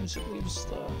me as soon as it leaves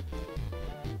the...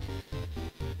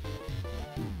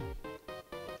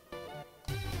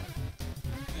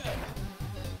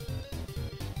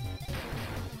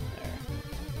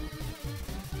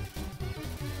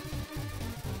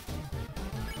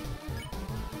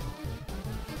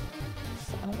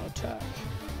 Final attack.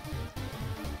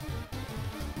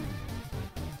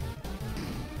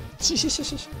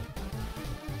 Jesus.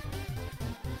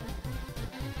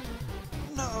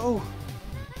 No.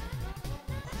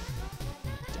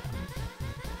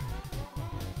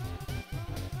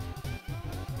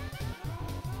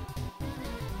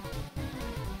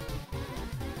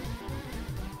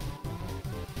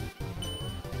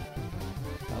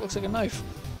 That looks like a knife.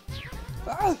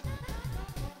 Ah!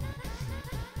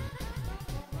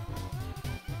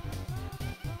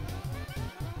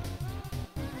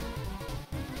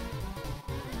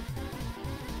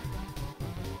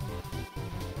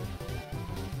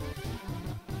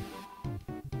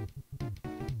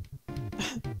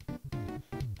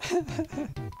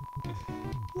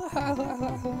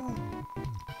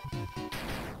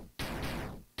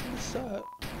 What's that?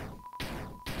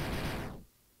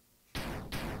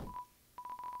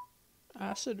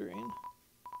 Acid rain.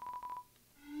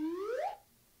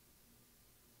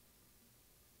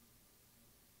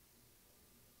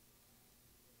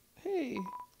 Hey.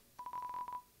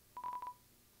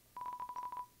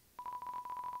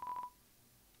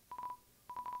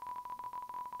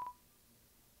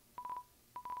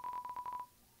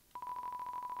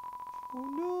 Oh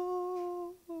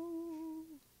no.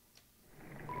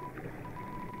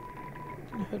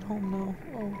 Gonna head home now.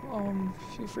 Oh,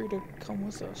 feel free to come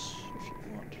with us if you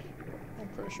want. No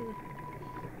pressure.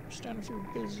 Understand if you're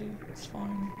busy, it's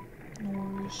fine. No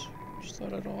worries. Just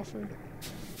thought I'd offer.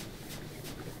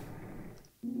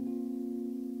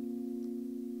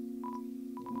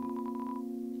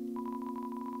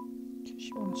 In case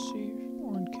you want to see,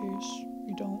 or in case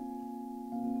you don't.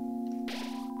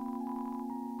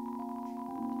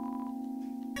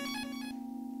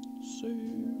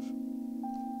 Save.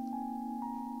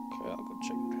 Okay, I'll go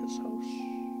check out his house.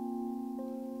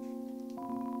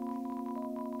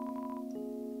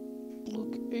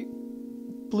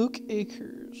 Bluke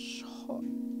Acres,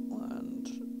 Hotland,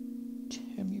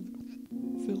 Timmy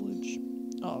Village.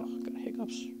 Oh, got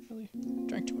hiccups. Really?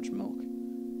 Drank too much milk.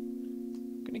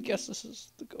 I'm gonna guess this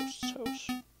is the ghost's house.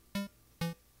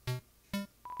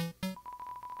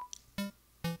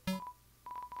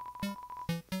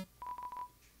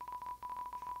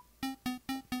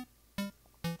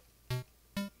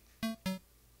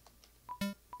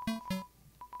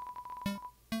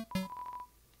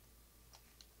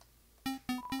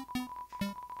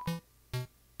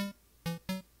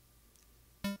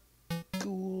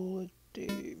 Cool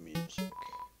day music.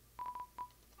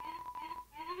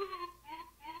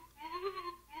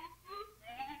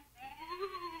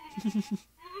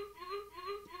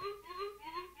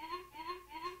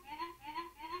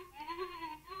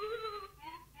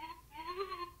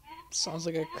 Sounds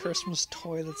like a Christmas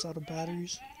toy that's out of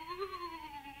batteries.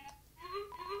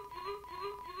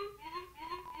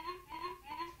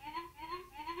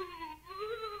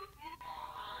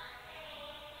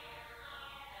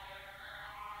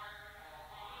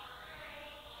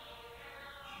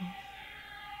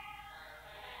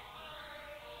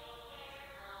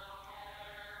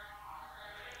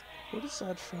 What is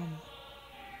that from?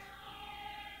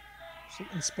 It's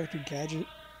like Inspector Gadget.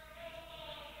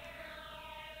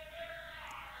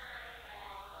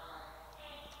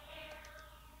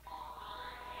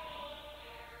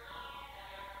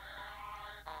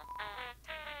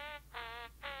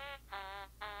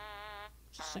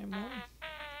 It's the same one.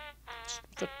 Just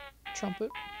with the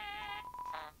trumpet.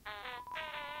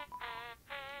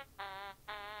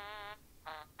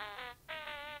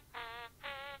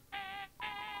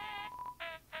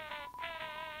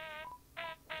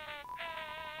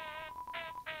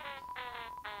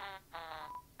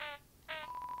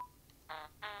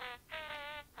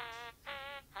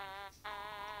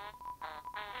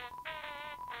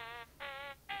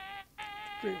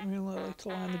 Great meal, I like to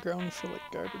lie on the ground and feel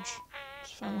like garbage.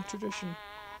 It's a family tradition.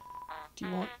 Do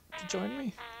you want to join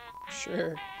me?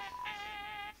 Sure.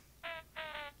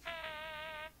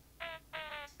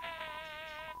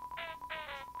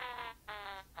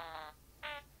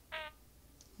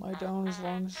 Lie down as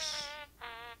long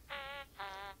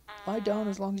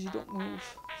as you don't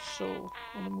move. So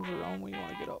only move around when you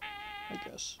want to get up, I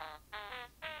guess.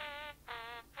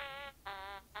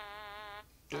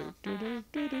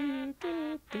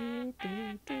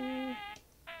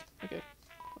 Okay,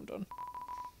 I'm done.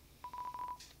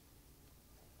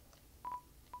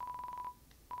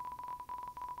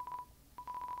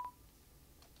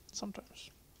 Sometimes.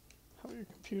 How about your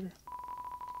computer?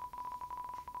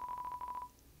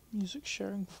 Music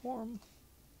sharing forum.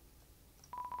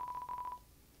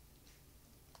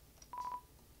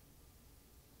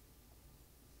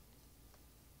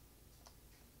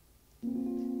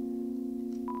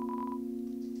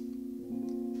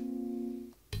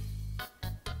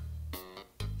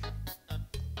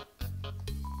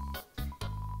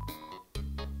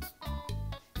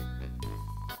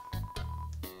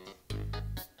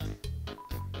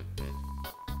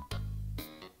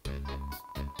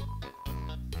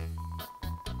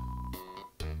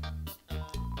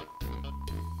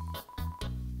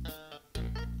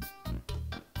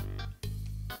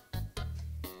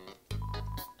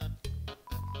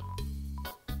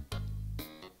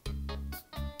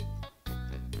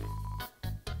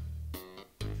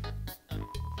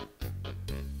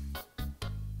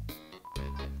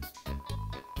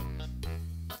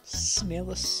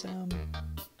 Snailosam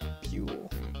Buell.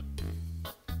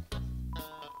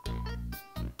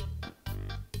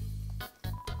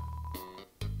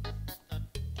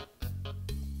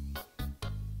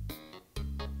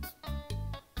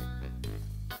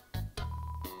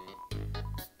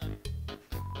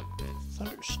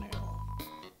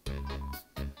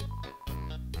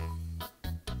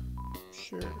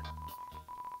 Sure.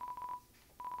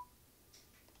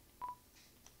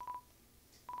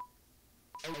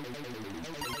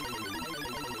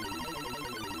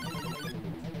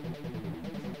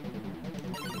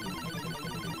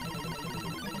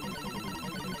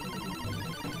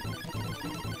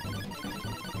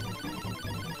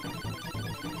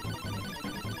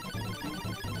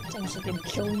 It's almost like I'm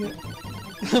killing it.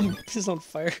 It's on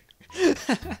fire.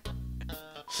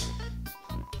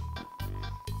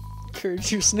 Curd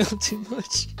juice now too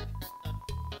much.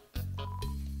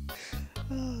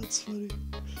 Oh, that's funny.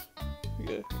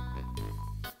 Okay.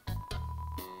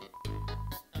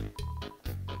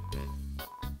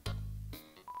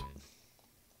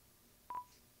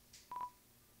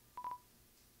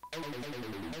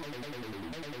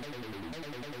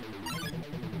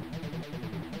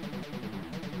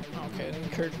 Okay, the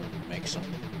encouragement makes them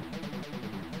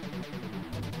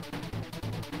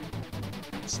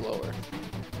slower.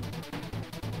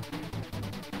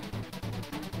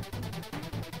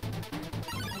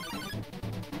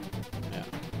 Yeah.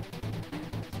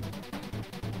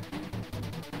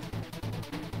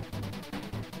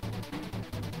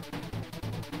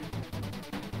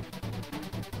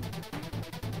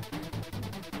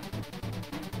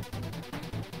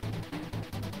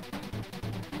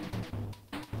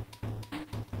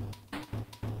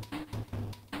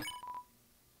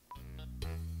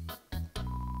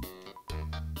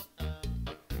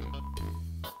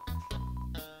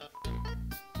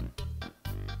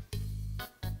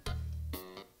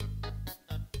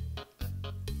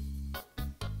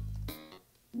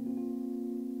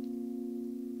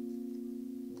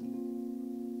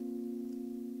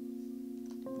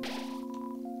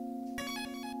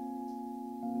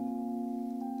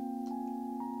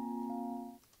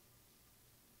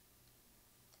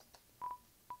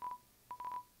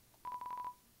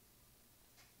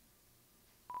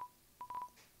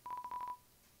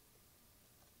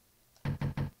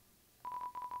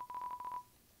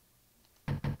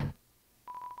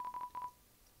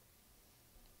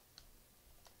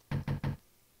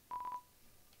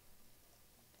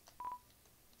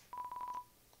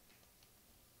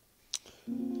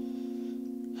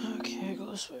 Okay,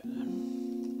 go this way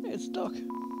then. Hey, it's a duck.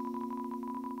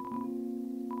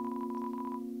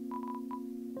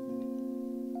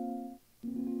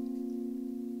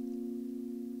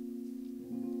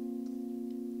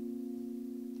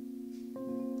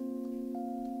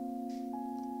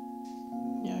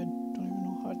 Yeah, I don't even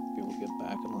know how I'd be able to get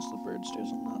back unless the bird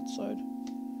stays on that side.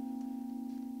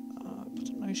 Put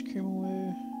some ice cream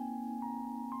away.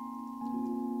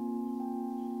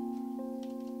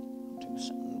 Take the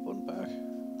salmon bun back.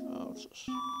 Oh, what's this?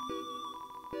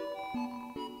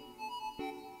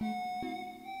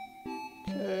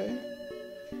 Okay.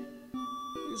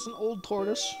 Here's an old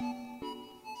tortoise.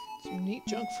 Some neat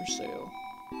junk for sale.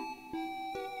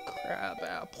 Crab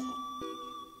apple.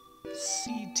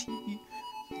 CT.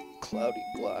 Cloudy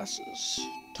glasses.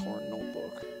 Torn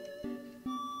notebook.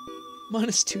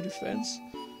 -2 defense.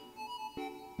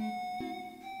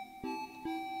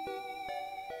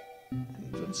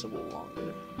 Invincible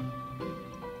longer.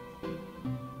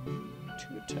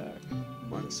 2 attack.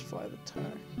 -5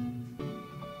 attack.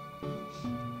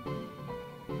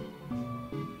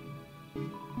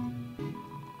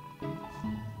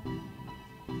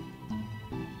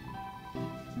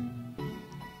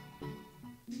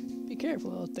 Be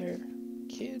careful out there,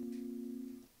 kid.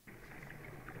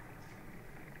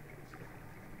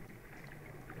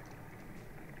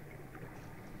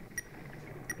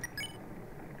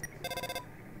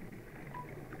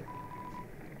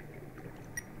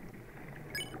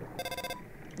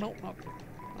 Nope, not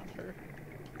her.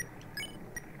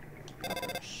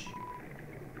 Peppers.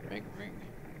 Ring, ring.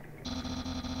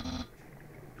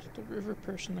 Is the river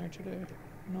person there today?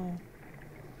 No.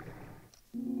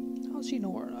 How does he know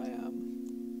where I am?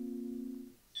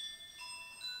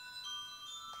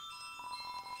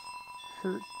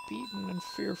 Hurt, beaten, and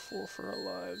fearful for our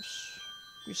lives,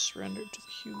 we surrendered to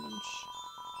the humans.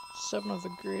 7 of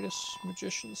the greatest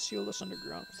magicians sealed us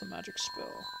underground with a magic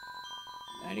spell.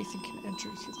 Anything can enter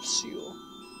through the seal,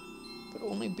 but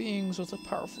only beings with a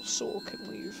powerful soul can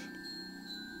leave.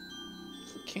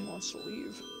 If the king wants to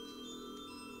leave.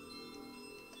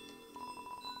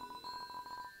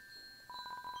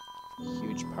 A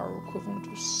huge power equivalent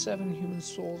to 7 human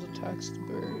souls attacks the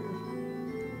barrier.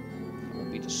 It will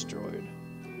be destroyed.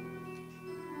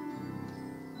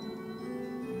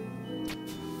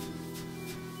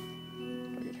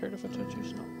 Do I get hurt if I touch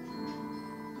these? No.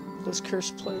 This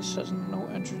cursed place has no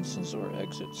entrances or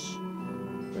exits.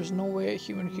 There's no way a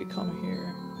human could come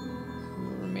here. We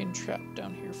will remain trapped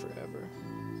down here forever.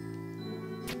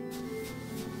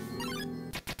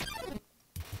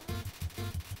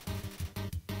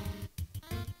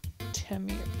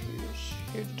 Hemi appears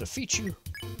here to defeat you.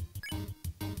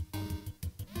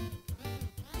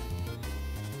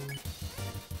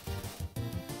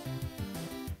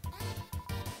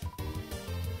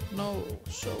 No,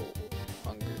 so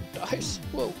hunger dies.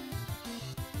 Whoa.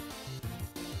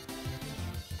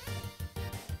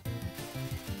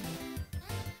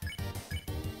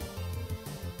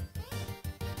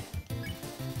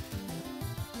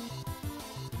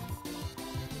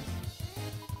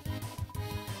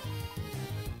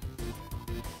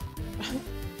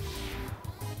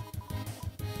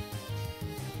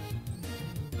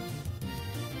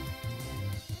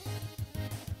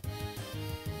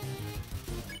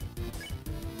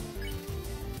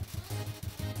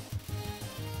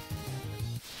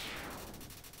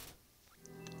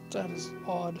 That is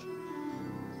odd.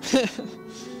 Okay.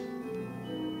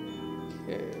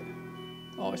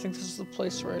 Oh, I think this is the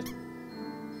place where I...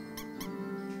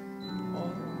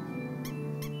 Oh.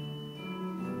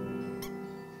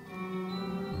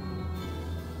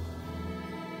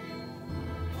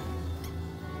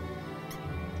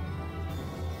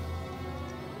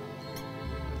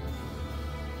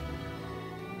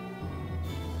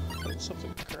 Like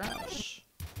something grass.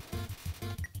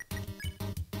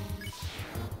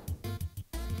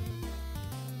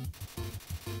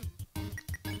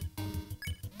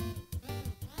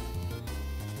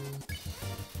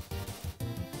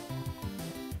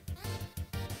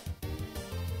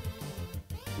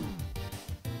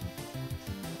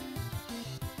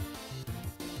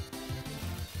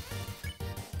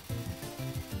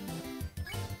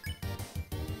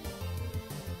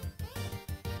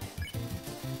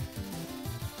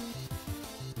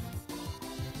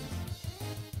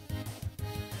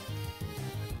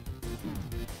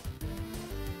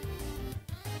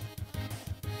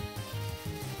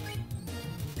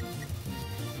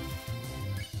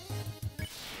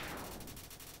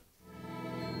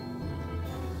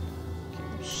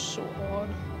 So odd.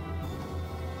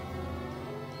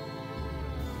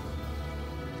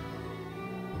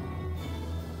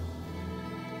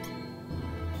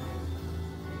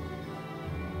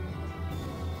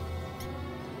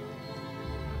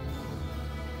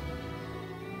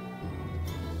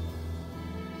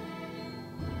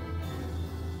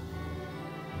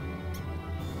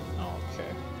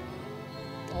 Okay.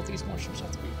 All these mushrooms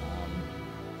have to be on.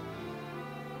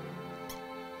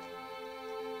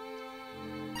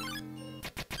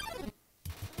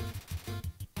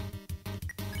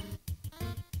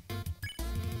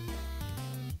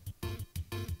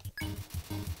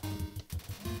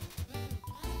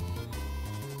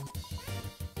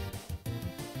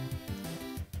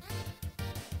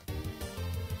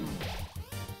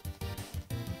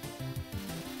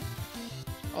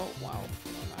 Oh wow,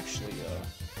 I'm actually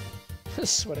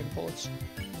sweating bullets.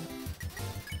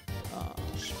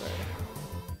 Spray.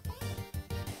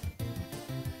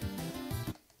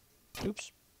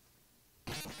 Oops.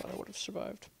 Thought I would have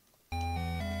survived.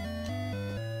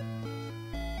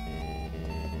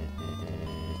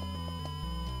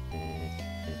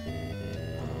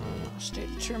 Stay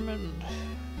determined,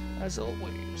 as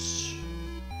always.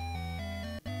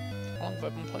 How long have I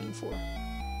been playing for?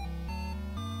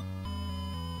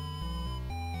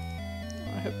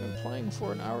 I have been playing for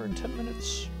 1 hour and 10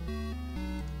 minutes.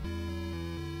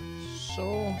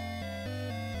 So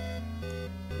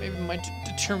maybe my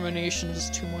determination is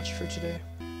too much for today.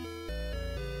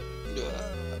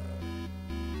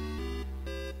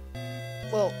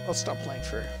 Well, I'll stop playing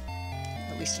for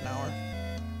at least an hour.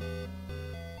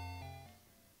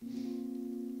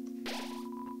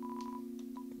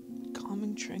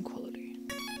 Calming tranquility.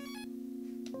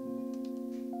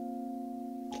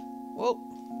 Well,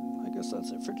 I guess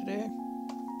that's it for today.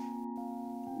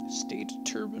 Stay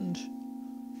determined.